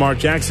quarterback Lamar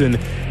Jackson,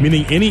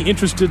 meaning any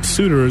interested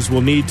suitors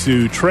will need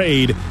to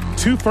trade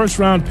 2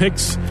 first-round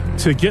picks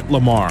to get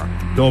Lamar.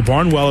 Bill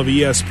Barnwell of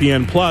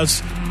ESPN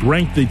Plus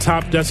ranked the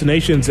top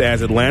destinations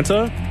as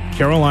Atlanta,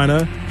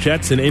 Carolina,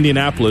 Jets, and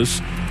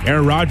Indianapolis.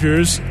 Aaron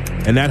Rodgers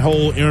and that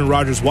whole Aaron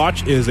Rodgers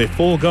watch is a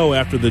full go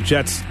after the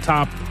Jets'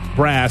 top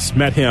brass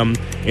met him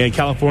in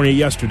California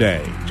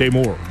yesterday. Jay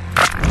Moore.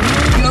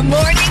 Good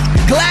morning.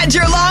 Glad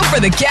you're along for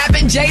the Cap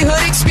and J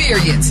Hood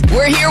experience.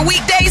 We're here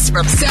weekdays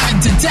from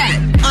 7 to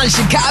 10 on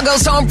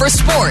Chicago's Home for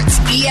Sports,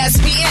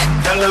 ESPN.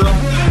 Hello.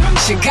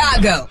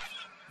 Chicago.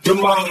 Good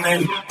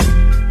morning.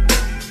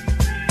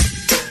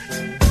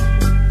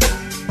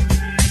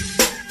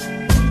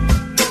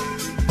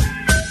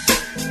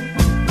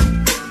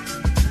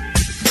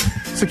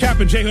 It's the Cap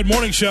and J Hood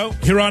Morning Show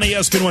here on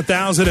ESPN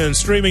 1000 and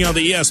streaming on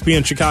the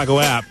ESPN Chicago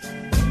app.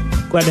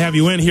 Glad to have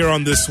you in here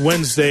on this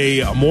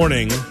Wednesday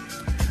morning.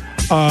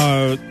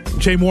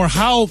 Jay Moore,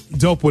 how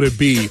dope would it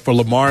be for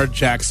Lamar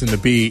Jackson to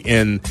be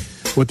in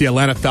with the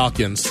Atlanta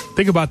Falcons?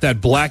 Think about that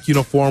black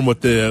uniform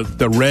with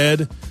the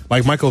red,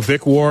 like Michael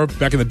Vick wore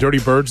back in the Dirty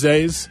Birds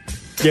days.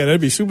 Yeah,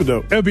 that'd be super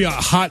dope. It would be a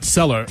hot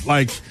seller,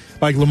 like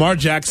Lamar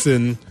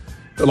Jackson,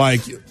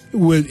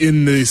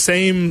 in the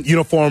same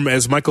uniform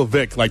as Michael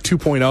Vick, like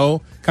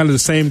 2.0, kind of the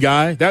same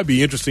guy. That'd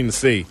be interesting to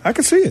see. I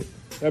could see it.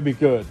 That'd be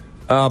good.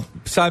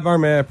 Sidebar,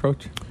 may I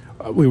approach?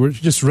 We were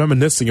just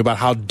reminiscing about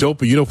how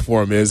dope a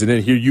uniform is, and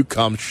then here you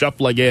come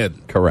shuffling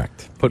in.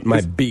 Correct. Put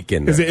my beak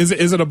in there. Is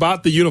it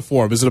about the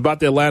uniform? Is it about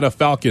the Atlanta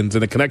Falcons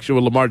and the connection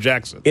with Lamar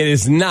Jackson? It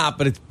is not,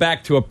 but it's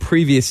back to a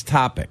previous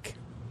topic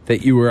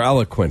that you were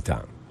eloquent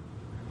on.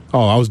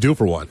 Oh, I was due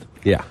for one.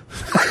 Yeah.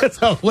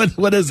 So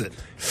what is it?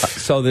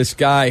 So this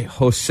guy,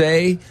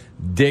 Jose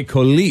De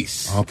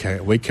Colis. Okay,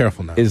 wait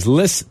careful now.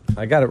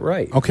 I got it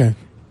right. Okay.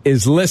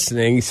 Is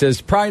listening. He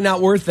says, probably not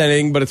worth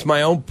anything, but it's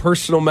my own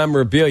personal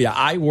memorabilia.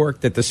 I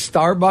worked at the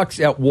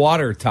Starbucks at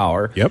Water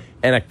Tower. Yep.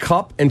 And a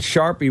cup and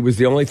Sharpie was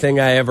the only thing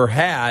I ever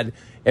had,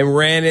 and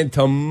ran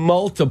into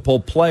multiple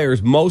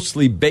players,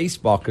 mostly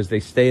baseball, because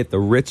they stay at the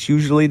Ritz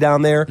usually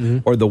down there,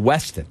 or the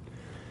Westin.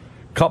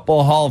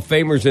 Couple Hall of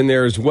Famers in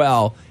there as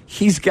well.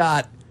 He's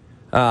got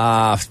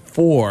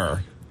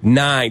 4,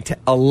 9, 10,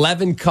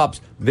 11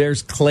 cups.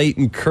 There's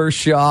Clayton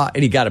Kershaw,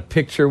 and he got a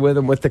picture with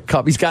him with the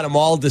cup. He's got them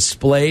all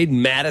displayed.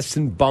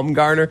 Madison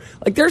Bumgarner.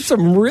 There's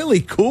some really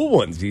cool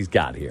ones he's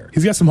got here.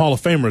 He's got some Hall of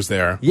Famers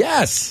there.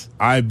 Yes.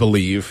 I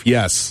believe,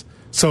 yes.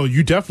 So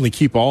you definitely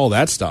keep all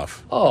that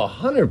stuff. Oh,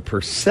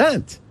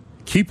 100%.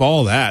 Keep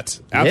all that.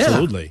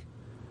 Absolutely. Yeah.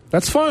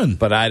 That's fun.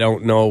 But I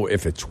don't know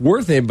if it's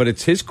worth it, but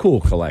it's his cool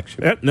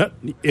collection.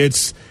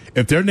 If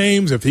their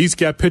names, if he's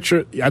got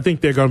picture, I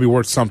think they're going to be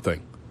worth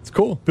something. It's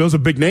cool. Those are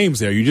big names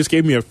there. You just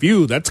gave me a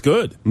few. That's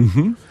good.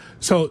 Mm-hmm.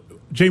 So,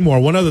 Jay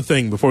Moore, one other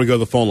thing before we go to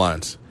the phone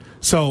lines.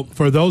 So,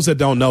 for those that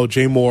don't know,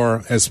 Jay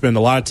Moore has spent a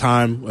lot of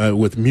time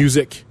with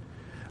music.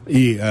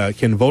 He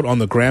can vote on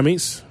the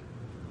Grammys.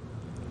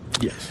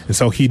 Yes. And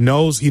so he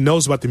knows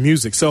about the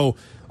music. So,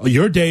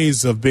 your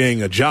days of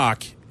being a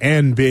jock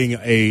and being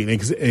an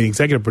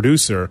executive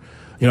producer,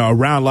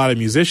 around a lot of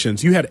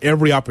musicians, you had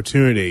every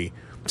opportunity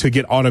to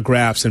get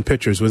autographs and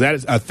pictures. Was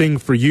that a thing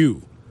for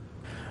you?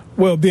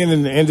 Well, being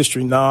in the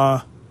industry,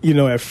 nah.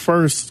 At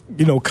first,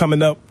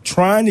 coming up,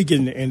 trying to get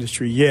in the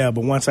industry, yeah.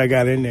 But once I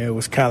got in there, it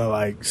was kind of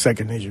like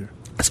second nature.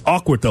 It's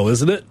awkward, though,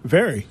 isn't it?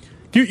 Very.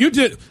 You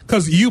did,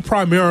 because you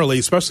primarily,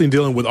 especially in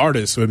dealing with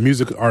artists, with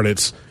music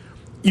artists,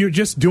 you're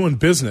just doing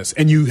business,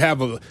 and you have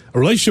a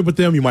relationship with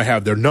them. You might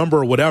have their number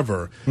or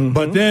whatever. Mm-hmm.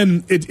 But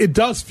then it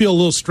does feel a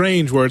little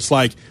strange where it's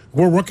like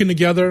we're working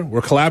together,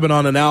 we're collabing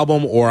on an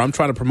album, or I'm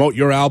trying to promote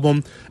your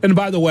album. And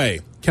by the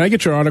way, can I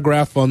get your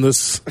autograph on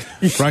this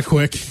right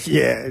quick?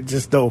 Yeah,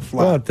 just don't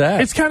fly. What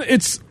that?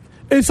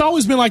 It's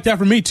always been like that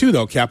for me too,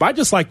 though, Cap. I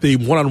just like the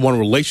one-on-one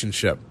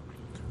relationship.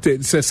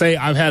 To say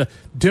I've had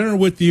dinner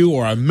with you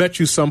or I met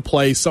you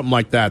someplace, something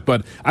like that.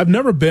 But I've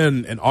never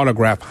been an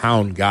autograph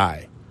hound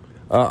guy.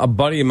 A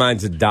buddy of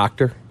mine's a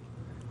doctor.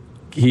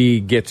 He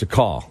gets a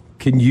call.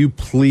 Can you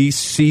please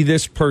see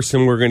this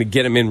person? We're going to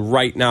get him in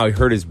right now. He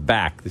hurt his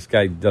back. This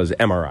guy does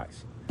MRIs.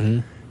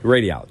 Mm-hmm.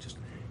 Radiologist.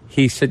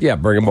 He said, yeah,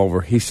 bring him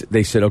over.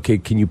 They said, okay,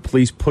 can you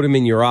please put him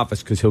in your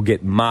office because he'll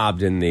get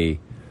mobbed in the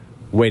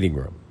waiting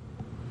room.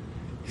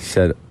 He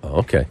said,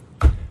 oh, okay.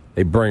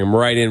 They bring him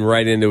right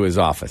into his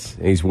office.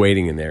 And he's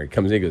waiting in there. He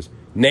comes in, he goes,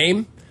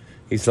 name?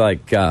 He's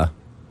like,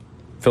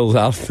 fills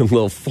out the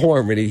little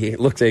form, and he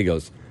looks at it, he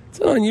goes, it's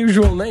an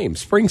unusual name,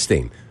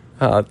 Springsteen.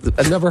 I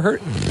never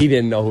heard. He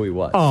didn't know who he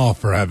was. Oh,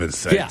 for heaven's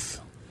sakes. Yeah.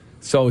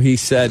 So he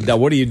said,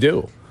 what do you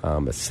do?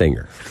 I'm a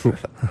singer.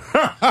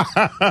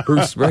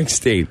 Bruce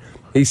Springsteen.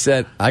 He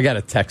said, I got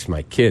to text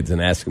my kids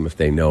and ask them if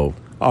they know.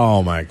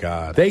 Oh, my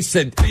God. They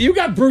said, you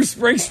got Bruce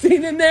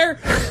Springsteen in there?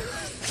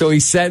 So he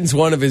sends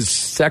one of his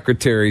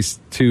secretaries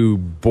to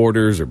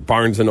Borders or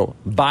Barnes & Noble,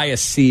 buy a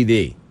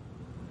CD.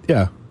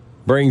 Yeah.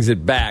 Brings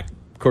it back.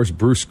 Of course,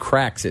 Bruce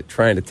cracks it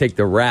trying to take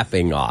the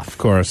wrapping off. Of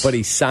course. But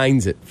he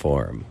signs it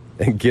for him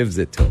and gives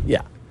it to him.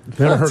 Yeah.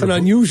 Never That's heard an of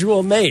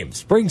unusual name,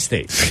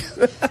 Springsteen.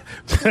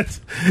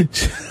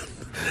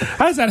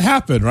 How does that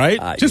happen,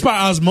 right? Just by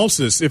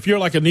osmosis. If you're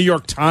like a New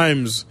York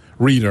Times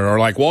reader or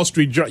like Wall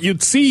Street Journal,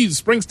 you'd see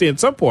Springsteen at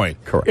some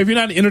point. Correct. If you're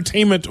not in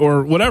entertainment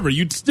or whatever,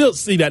 you'd still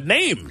see that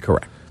name.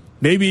 Correct.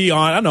 Maybe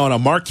on, I don't know, on a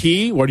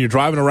marquee when you're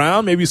driving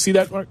around, maybe you see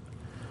that.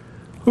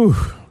 Whew.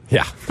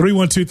 Yeah.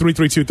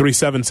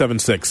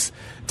 312-332-3776.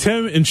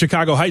 Tim in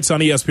Chicago Heights on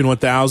ESPN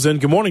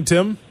 1000. Good morning,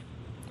 Tim.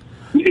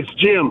 It's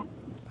Jim.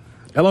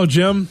 Hello,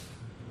 Jim.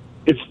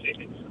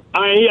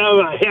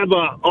 I have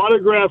an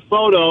autographed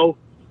photo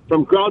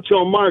from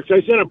Groucho Marx.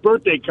 I sent a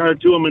birthday card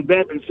to him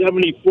back in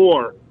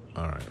 '74.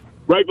 All right.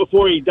 Right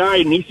before he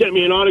died, and he sent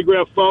me an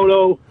autographed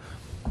photo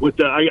with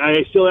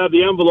I still have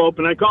the envelope,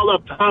 and I called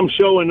up Tom's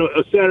show on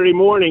a Saturday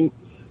morning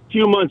a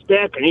few months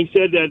back, and he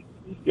said that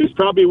it was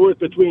probably worth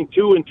between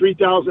 $2,000 and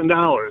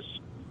 $3,000.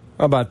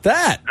 How about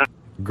that?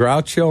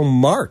 Groucho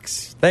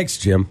Marx. Thanks,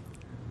 Jim.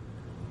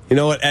 You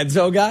know what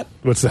Edzo got?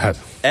 What's that?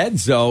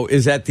 Edzo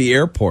is at the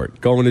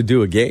airport going to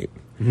do a game.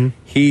 Mm-hmm.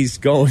 He's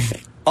going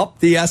up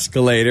the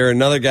escalator.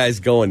 Another guy's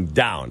going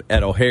down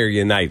at O'Hare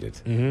United.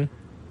 Mm-hmm.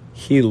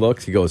 He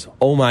looks. He goes,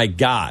 oh, my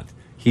God.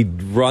 He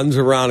runs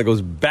around and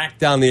goes back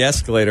down the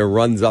escalator,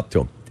 runs up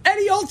to him.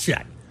 Eddie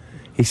Olczyk.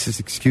 He says,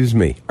 excuse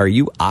me, are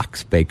you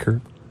Ox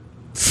Baker?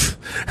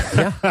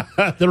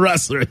 Yeah. The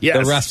wrestler, yes.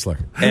 The wrestler.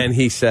 And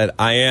he said,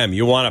 I am.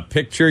 You want a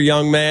picture,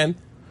 young man?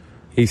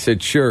 He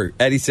said, sure.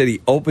 Eddie said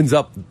he opens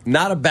up,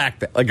 not a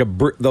backpack, like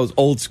those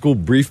old school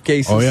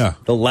briefcases. Oh, yeah.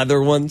 The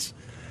leather ones.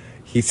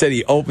 He said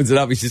he opens it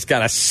up. He's just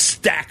got a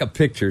stack of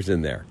pictures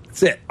in there.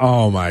 That's it.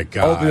 Oh, my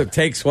God. Opens it,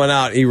 takes one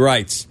out. He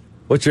writes,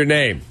 what's your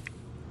name?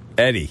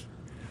 Eddie.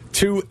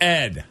 To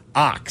Ed.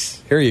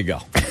 Ox. Here you go.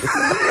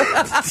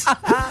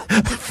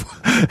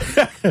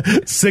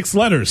 6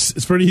 letters.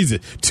 It's pretty easy.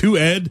 To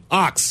Ed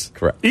Ox.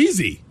 Correct.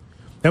 Easy.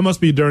 That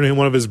must be during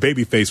one of his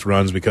babyface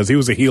runs because he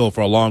was a heel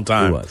for a long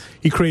time. He was.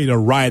 He created a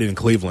riot in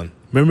Cleveland.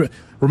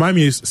 Remind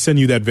me to send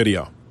you that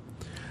video.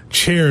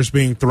 Chairs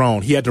being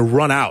thrown. He had to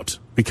run out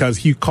because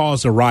he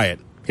caused a riot.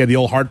 He had the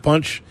old heart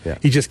punch. Yeah.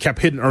 He just kept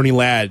hitting Ernie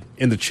Ladd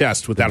in the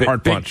chest with that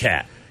heart punch. Big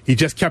cat. He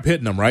just kept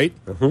hitting him, right?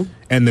 Mm-hmm.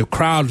 And the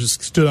crowd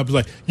just stood up and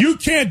was like, you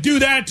can't do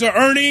that to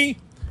Ernie.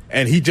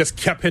 And he just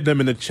kept hitting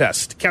him in the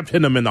chest, kept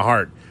hitting him in the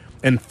heart.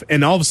 And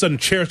all of a sudden,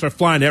 chairs start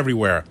flying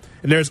everywhere.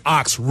 And there's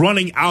Ox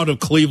running out of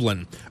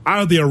Cleveland,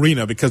 out of the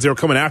arena because they were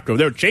coming after him.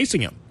 They were chasing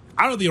him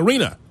out of the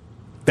arena.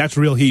 That's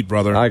real heat,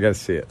 brother. I got to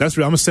see it. That's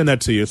real. I'm going to send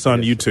that to you. It's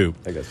on YouTube.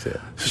 I got to see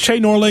it. Shay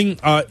Norling,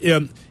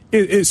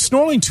 is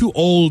Snorling too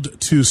old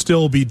to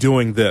still be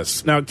doing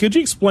this? Now, could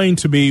you explain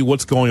to me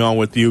what's going on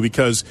with you?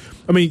 Because,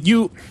 I mean,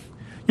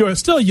 you're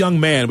still a young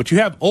man, but you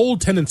have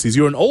old tendencies.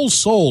 You're an old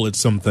soul at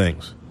some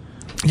things.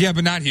 Yeah,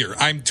 but not here.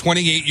 I'm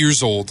 28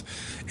 years old,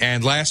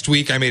 and last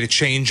week I made a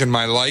change in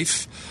my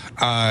life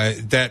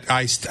that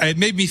it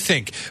made me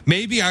think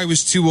maybe I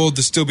was too old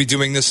to still be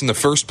doing this in the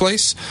first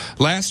place.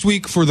 Last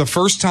week, for the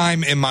first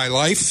time in my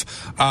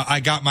life, I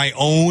got my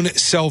own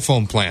cell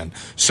phone plan.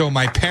 So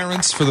my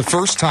parents, for the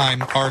first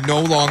time, are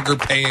no longer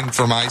paying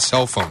for my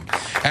cell phone.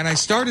 And I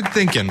started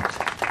thinking,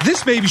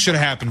 this maybe should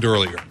have happened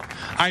earlier.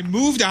 I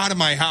moved out of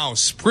my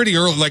house pretty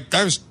early. Like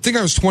I think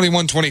I was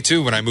 21,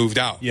 22 when I moved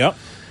out. Yep.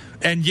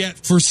 And yet,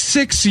 for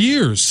 6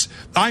 years,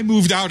 I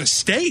moved out of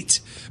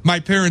state. My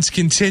parents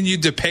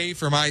continued to pay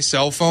for my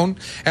cell phone,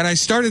 and I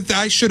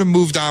should have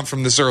moved on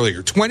from this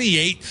earlier.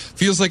 28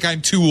 feels like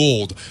I'm too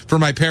old for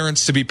my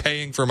parents to be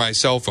paying for my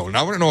cell phone.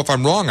 I want to know if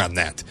I'm wrong on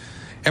that.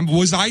 And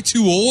was I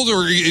too old,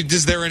 or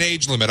is there an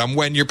age limit on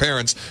when your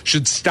parents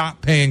should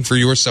stop paying for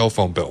your cell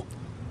phone bill?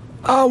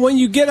 When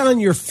you get on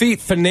your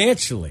feet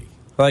financially,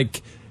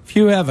 like if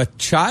you have a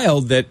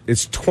child that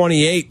is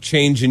 28,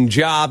 changing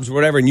jobs,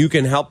 whatever, and you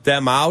can help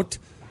them out,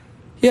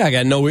 yeah, I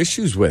got no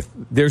issues with.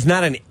 There's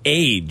not an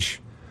age,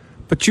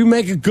 but you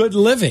make a good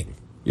living.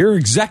 You're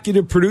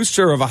executive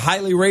producer of a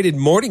highly rated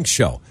morning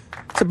show.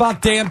 It's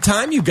about damn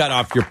time you got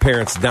off your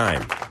parents'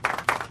 dime.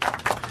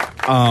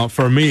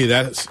 For me,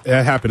 that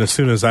happened as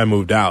soon as I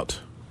moved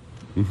out.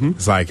 Mm-hmm.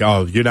 It's like,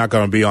 oh, you're not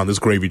going to be on this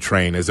gravy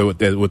train, is what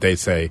they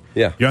say.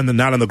 Yeah. You're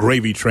not on the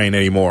gravy train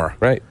anymore.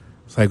 Right.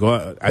 It's like,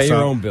 well, Pay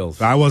your own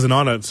bills. I wasn't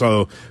on it,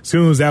 so as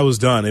soon as that was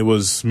done, it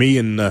was me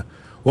and,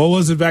 what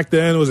was it back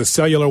then? Was it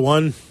Cellular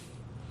One?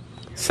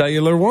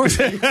 Cellular One.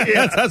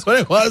 Yeah, that's what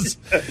it was.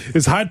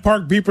 It's Hyde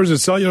Park Beepers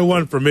and Cellular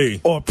One for me.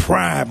 Or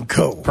Prime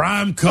Co.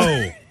 Prime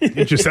Co.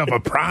 Get yourself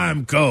a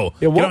Prime Co.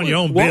 Yeah, Get on your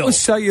own bill. What was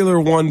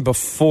Cellular One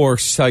before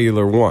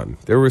Cellular One?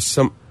 There was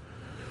some,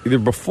 either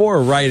before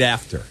or right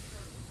after.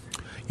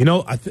 You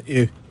know,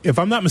 if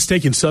I'm not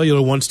mistaken,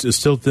 Cellular One is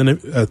still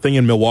a thing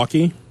in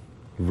Milwaukee.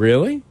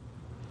 Really?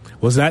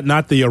 Was that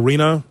not the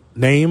arena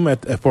name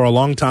for a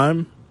long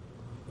time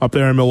up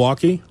there in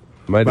Milwaukee?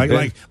 Might have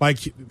been. Like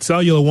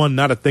Cellular One,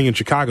 not a thing in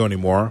Chicago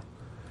anymore,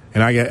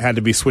 and I had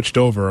to be switched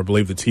over, I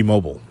believe, to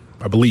T-Mobile.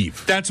 I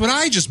believe That's what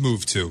I just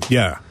moved to.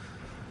 Yeah.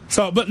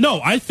 So, but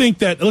no, I think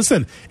that,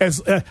 listen, as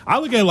I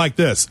look at it like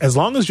this: as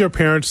long as your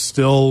parents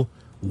still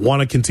want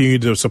to continue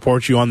to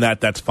support you on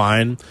that, that's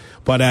fine.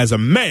 But as a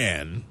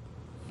man,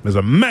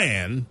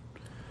 and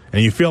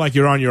you feel like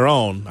you're on your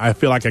own, I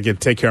feel like I can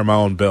take care of my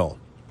own bill.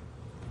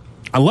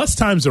 Unless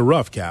times are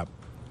rough, Cap.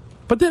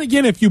 But then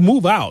again, if you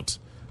move out,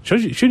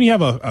 shouldn't you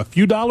have a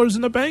few dollars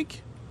in the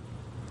bank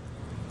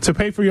to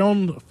pay for your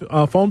own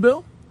phone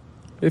bill?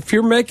 If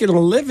you're making a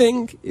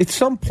living, at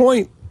some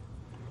point,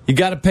 you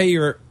got to pay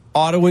your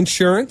auto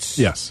insurance.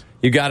 Yes.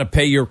 You got to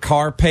pay your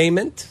car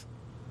payment.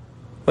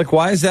 Like,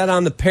 why is that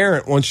on the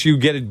parent once you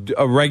get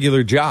a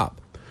regular job?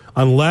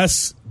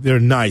 Unless they're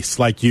nice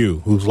like you,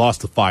 who's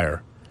lost the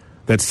fire,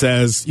 that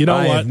says, you know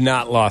I what? have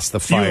not lost the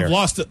fire. You have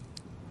lost it.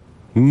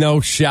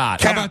 No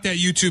shot. How about that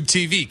YouTube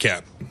TV,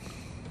 Cap?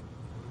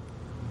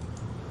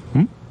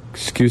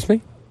 Excuse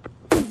me?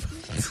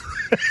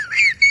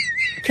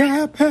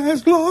 Cap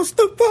has lost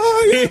the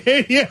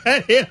fire.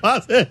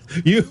 Yeah,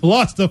 you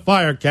lost the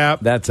fire, Cap.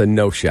 That's a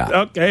no shot.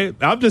 Okay,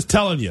 I'm just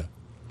telling you.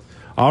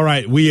 All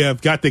right, we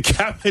have got the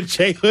Cap and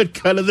J Hood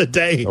cut of the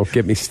day. Don't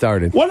get me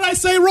started. What did I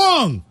say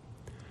wrong?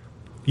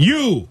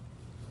 You.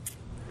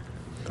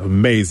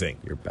 Amazing.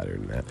 You're better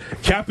than that.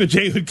 Cap and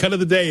J Hood cut of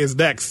the day is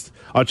next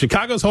on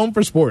Chicago's Home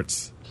for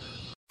Sports.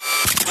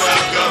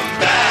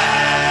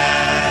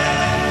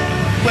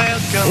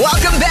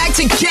 Welcome back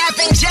to Cap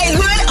and J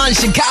Hood on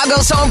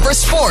Chicago's Home for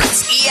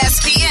Sports,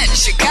 ESPN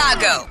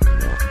Chicago.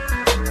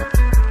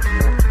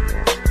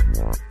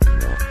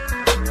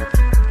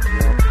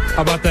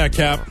 How about that,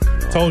 Cap?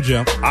 Told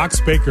you. Ox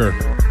Baker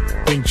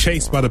being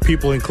chased by the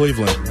people in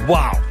Cleveland.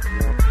 Wow.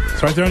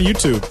 It's right there on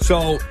YouTube.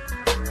 So,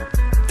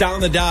 down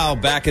the dial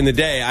back in the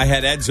day, I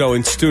had Edzo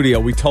in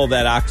studio. We told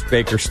that Ox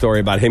Baker story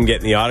about him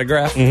getting the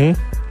autograph.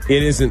 Mm-hmm.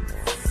 It isn't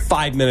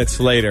 5 minutes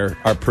later,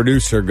 our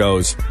producer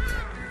goes,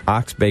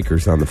 Ox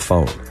Baker's on the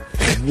phone.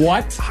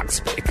 What?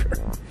 Ox Baker.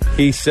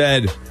 He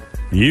said,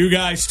 you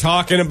guys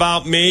talking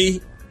about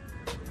me?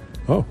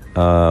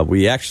 Oh.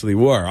 We actually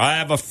were. I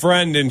have a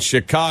friend in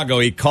Chicago.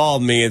 He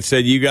called me and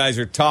said, you guys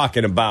are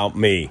talking about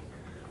me.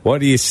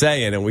 What are you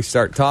saying? And we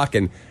start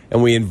talking,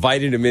 and we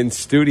invited him in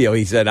studio.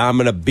 He said, I'm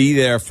going to be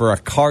there for a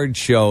card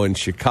show in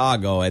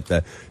Chicago at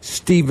the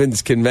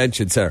Stevens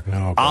Convention Center.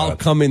 Oh, I'll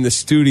come in the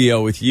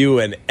studio with you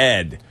and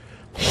Ed.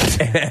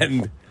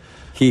 And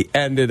he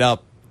ended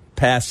up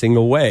passing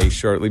away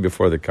shortly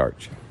before the card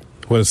show.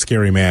 What a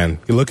scary man.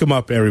 You look him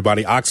up,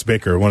 everybody. Ox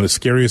Baker, one of the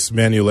scariest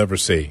men you'll ever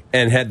see.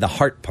 And had the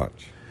heart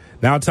punch.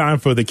 Now time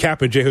for the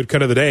Cap and J Hood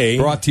cut of the day.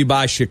 Brought to you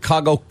by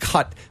Chicago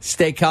Cut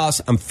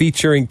Steakhouse. I'm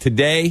featuring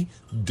today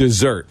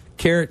dessert.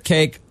 Carrot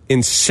cake,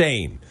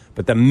 insane.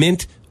 But the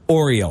mint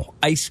Oreo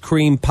ice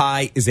cream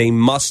pie is a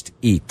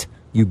must-eat.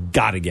 You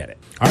got to get it.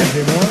 All right,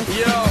 Jay Moore.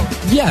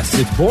 Yes,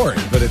 it's boring,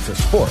 but it's a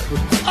sport.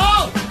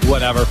 Oh!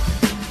 Whatever.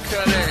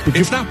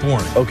 It's not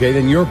boring. Okay,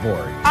 then you're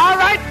boring. All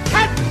right,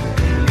 cut.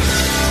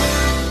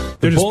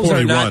 The They're just Bulls are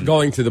poorly not run.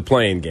 going to the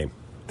playing game.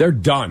 They're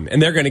done,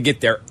 and they're going to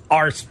get their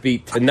arse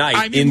beat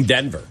tonight in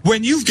Denver.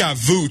 When you've got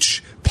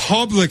Vooch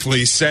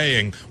publicly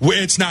saying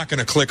it's not going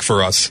to click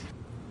for us.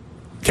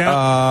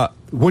 Cap,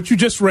 what you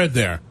just read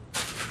there,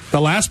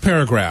 the last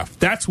paragraph,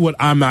 that's what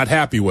I'm not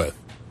happy with.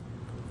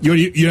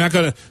 You're not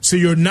going to, so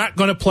you're not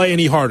going to play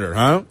any harder,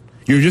 huh?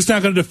 You're just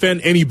not going to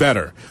defend any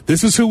better.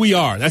 This is who we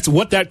are. That's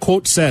what that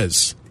quote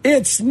says.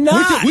 It's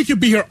not. We could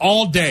be here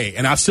all day,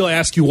 and I'll still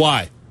ask you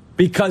why.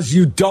 Because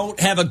you don't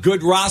have a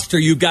good roster.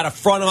 You've got a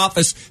front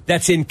office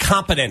that's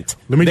incompetent.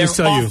 Let me They're just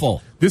tell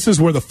awful. you, this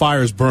is where the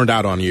fire's burned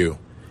out on you.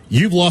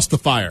 You've lost the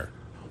fire.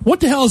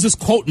 What the hell does this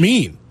quote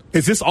mean?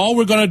 Is this all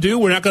we're going to do?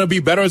 We're not going to be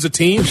better as a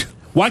team?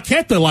 Why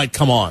can't the light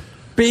come on?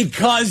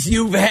 Because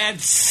you've had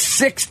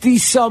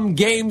 60-some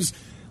games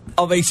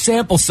of a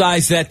sample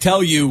size that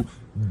tell you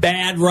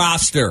bad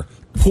roster,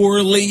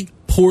 poorly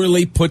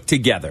put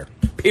together,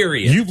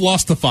 period. You've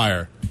lost the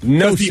fire.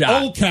 No the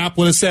shot. old Cap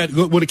would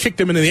have kicked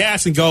him into the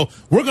ass and go,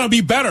 we're going to be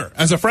better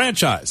as a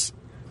franchise.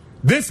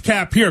 This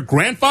Cap here,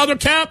 grandfather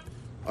Cap,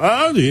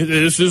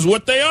 this is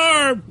what they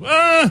are.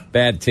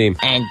 Bad team.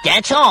 And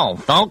that's all,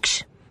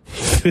 folks.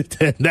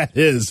 That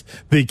is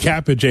the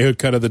Cap and J Hood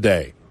cut of the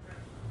day.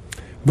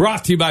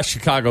 Brought to you by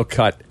Chicago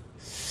Cut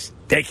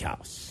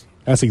Steakhouse.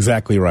 That's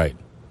exactly right.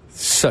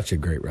 Such a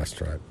great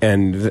restaurant.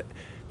 And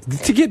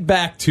to get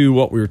back to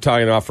what we were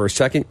talking about for a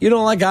second, you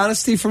don't like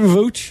honesty from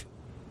Vooch?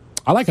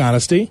 I like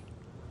honesty,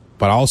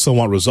 but I also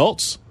want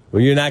results.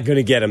 Well, you're not going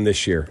to get them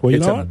this year. Well,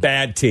 it's know a what?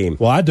 bad team.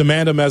 Well, I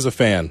demand them as a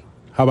fan.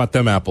 How about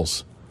them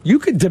apples? You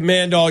can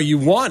demand all you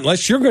want,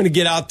 unless you're going to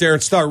get out there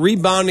and start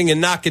rebounding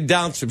and knocking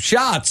down some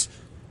shots.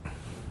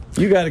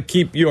 You got to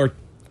keep your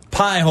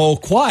pie hole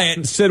quiet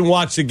and sit and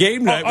watch the game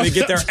tonight when they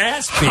get their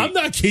ass beat. I'm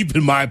not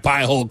keeping my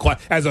pie hole quiet.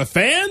 As a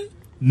fan,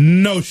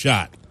 no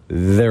shot.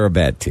 they're a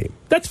bad team.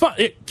 That's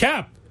fine.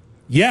 Cap,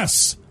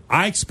 yes,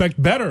 I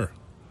expect better.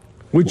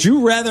 Would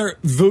you rather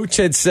Vooch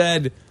had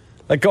said,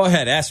 like, go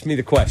ahead, ask me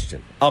the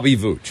question. I'll be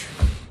Vooch.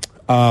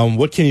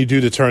 What can you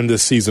do to turn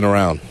this season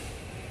around?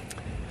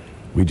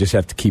 We just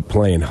have to keep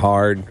playing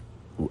hard.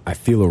 I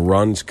feel a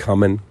run's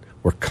coming.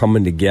 We're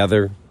coming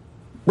together.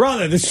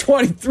 Brother, there's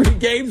 23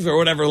 games or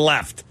whatever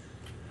left.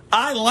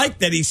 I like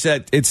that he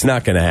said it's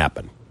not going to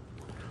happen.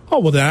 Oh,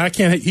 well,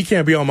 then he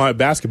can't be on my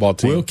basketball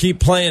team. We'll keep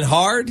playing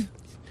hard.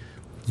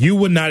 You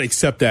would not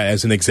accept that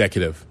as an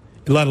executive,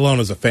 let alone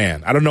as a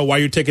fan. I don't know why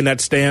you're taking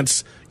that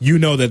stance. You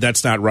know that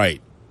that's not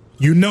right.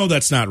 You know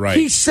that's not right.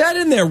 He said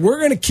in there, we're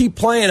going to keep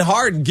playing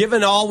hard,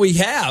 given all we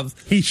have.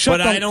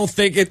 I don't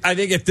think it. I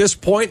think at this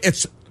point,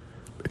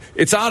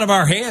 it's out of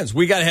our hands.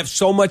 We got to have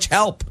so much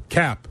help.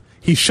 Cap,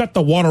 he shut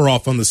the water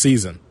off on the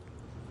season.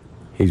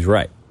 He's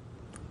right.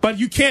 But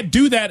you can't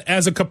do that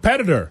as a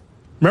competitor.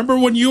 Remember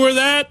when you were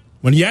that?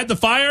 When you had the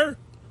fire?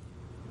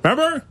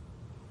 Remember?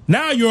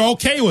 Now you're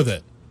okay with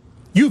it.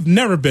 You've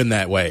never been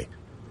that way.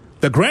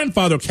 The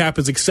grandfather Cap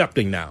is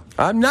accepting now.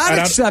 I'm not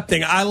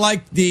accepting. I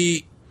like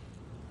the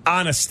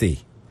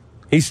honesty.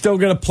 He's still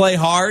going to play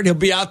hard. He'll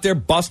be out there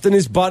busting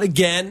his butt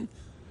again.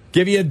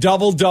 Give you a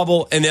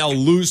double-double, and they'll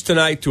lose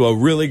tonight to a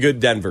really good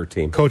Denver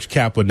team. Coach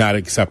Cap would not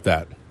accept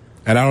that.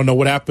 And I don't know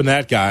what happened to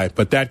that guy,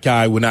 but that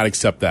guy would not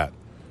accept that.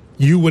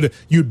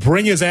 You'd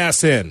bring his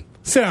ass in.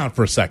 Sit down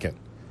for a second.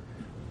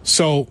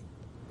 So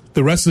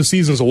the rest of the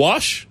season's a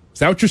wash? Is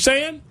that what you're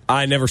saying?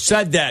 I never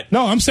said that.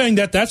 No, I'm saying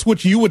that's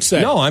what you would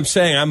say. No, I'm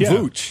saying I'm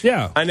Vooch.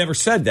 Yeah. I never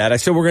said that. I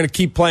said we're going to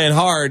keep playing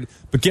hard,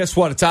 but guess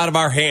what? It's out of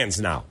our hands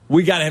now.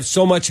 We got to have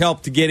so much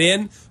help to get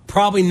in.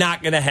 Probably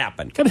not going to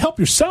happen. Got to help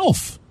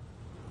yourself.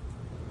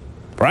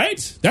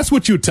 Right? That's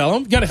what you would tell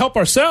them. Got to help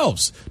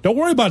ourselves. Don't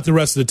worry about the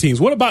rest of the teams.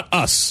 What about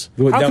us?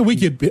 How can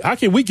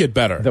we get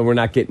better? Then we're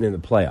not getting in the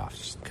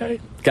playoffs. Okay.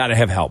 Got to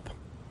have help.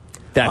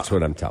 That's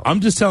what I'm telling you.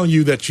 I'm just telling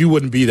you that you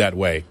wouldn't be that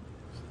way.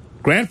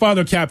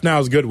 Grandfather Cap now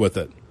is good with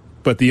it.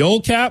 But the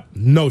old Cap,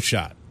 no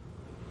shot.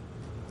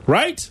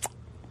 Right?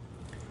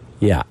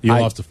 Yeah. You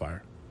lost the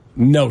fire.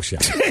 No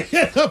shot.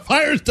 The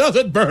fire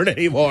doesn't burn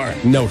anymore.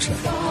 No shot.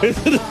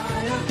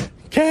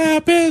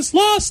 Cap has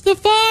lost the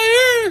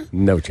fire.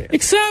 No chance.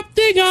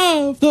 Accepting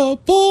of the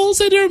Bulls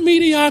and their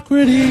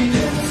mediocrity.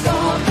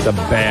 It's a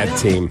bad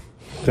team.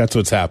 That's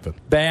what's happened.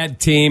 Bad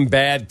team,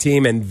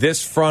 and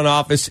this front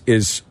office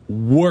is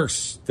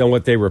worse than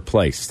what they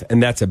replaced,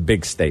 and that's a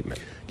big statement.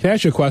 Can I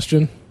ask you a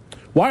question?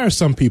 Why are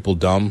some people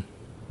dumb?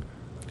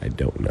 I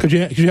don't know. Could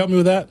you help me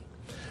with that?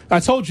 I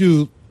told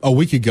you a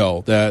week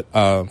ago that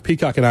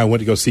Peacock and I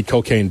went to go see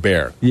Cocaine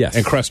Bear. Yes.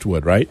 In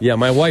Crestwood, right? Yeah,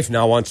 my wife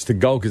now wants to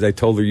go because I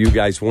told her you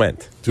guys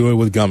went. Do it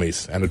with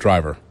gummies and a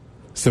driver.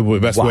 It's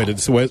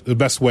the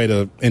best way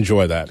to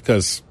enjoy that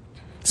because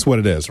it's what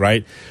it is,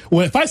 right?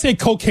 Well, if I say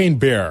Cocaine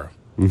Bear,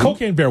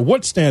 Cocaine Bear,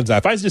 what stands out?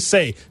 If I just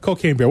say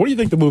Cocaine Bear, what do you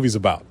think the movie's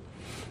about?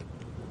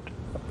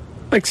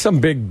 Like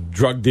some big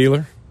drug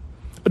dealer.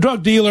 A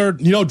drug dealer,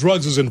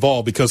 drugs is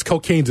involved because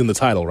cocaine's in the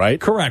title, right?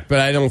 Correct, but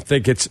I don't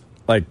think it's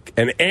like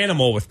an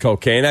animal with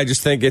cocaine. I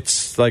just think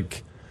it's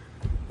like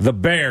the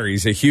bear.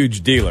 He's a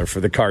huge dealer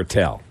for the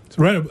cartel.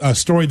 I read a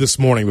story this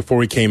morning before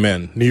we came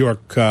in, New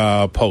York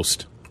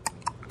Post.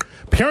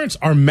 Parents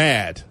are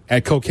mad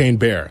at Cocaine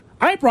Bear.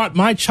 I brought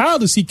my child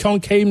to see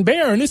Cocaine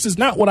Bear, and this is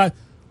not what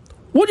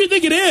do you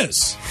think it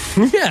is?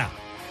 Yeah.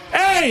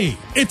 Hey,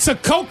 it's a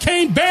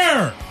cocaine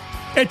bear.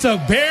 It's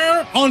a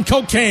bear on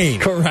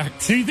cocaine.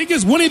 Correct. Do you think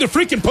it's Winnie the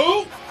freaking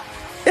Pooh?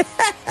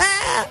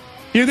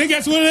 You think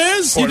that's what it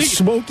is? Or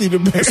Smokey the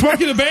Bear?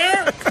 Smokey the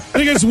Bear? You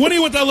think it's Winnie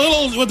with the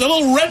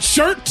little red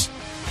shirt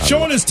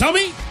showing his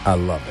tummy? I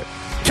love it.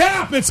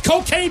 Cap, it's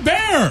Cocaine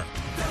Bear.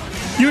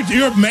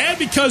 You're mad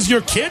because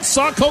your kids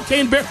saw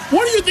Cocaine Bear?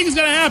 What do you think is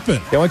going to happen?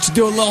 Yeah, why don't you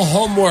do a little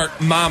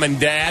homework, Mom and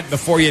Dad,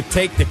 before you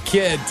take the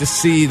kid to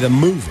see the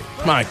movie?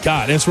 My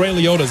God, it's Ray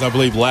Liotta's, I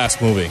believe, last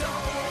movie.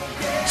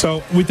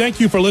 So we thank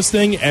you for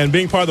listening and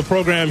being part of the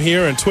program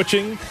here and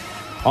twitching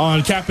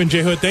on Cap and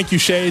J Hood. Thank you,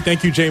 Shay.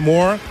 Thank you, Jay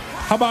Moore.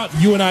 How about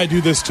you and I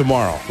do this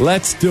tomorrow?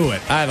 Let's do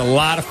it. I had a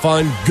lot of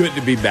fun. Good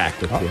to be back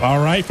with you.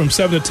 All right, from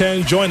 7 to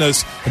 10, join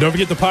us. And don't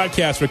forget the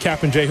podcast for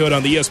Cap and J Hood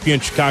on the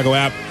ESPN Chicago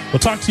app. We'll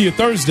talk to you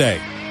Thursday.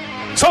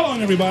 So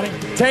long, everybody.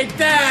 Take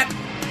that.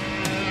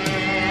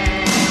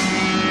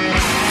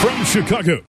 From Chicago.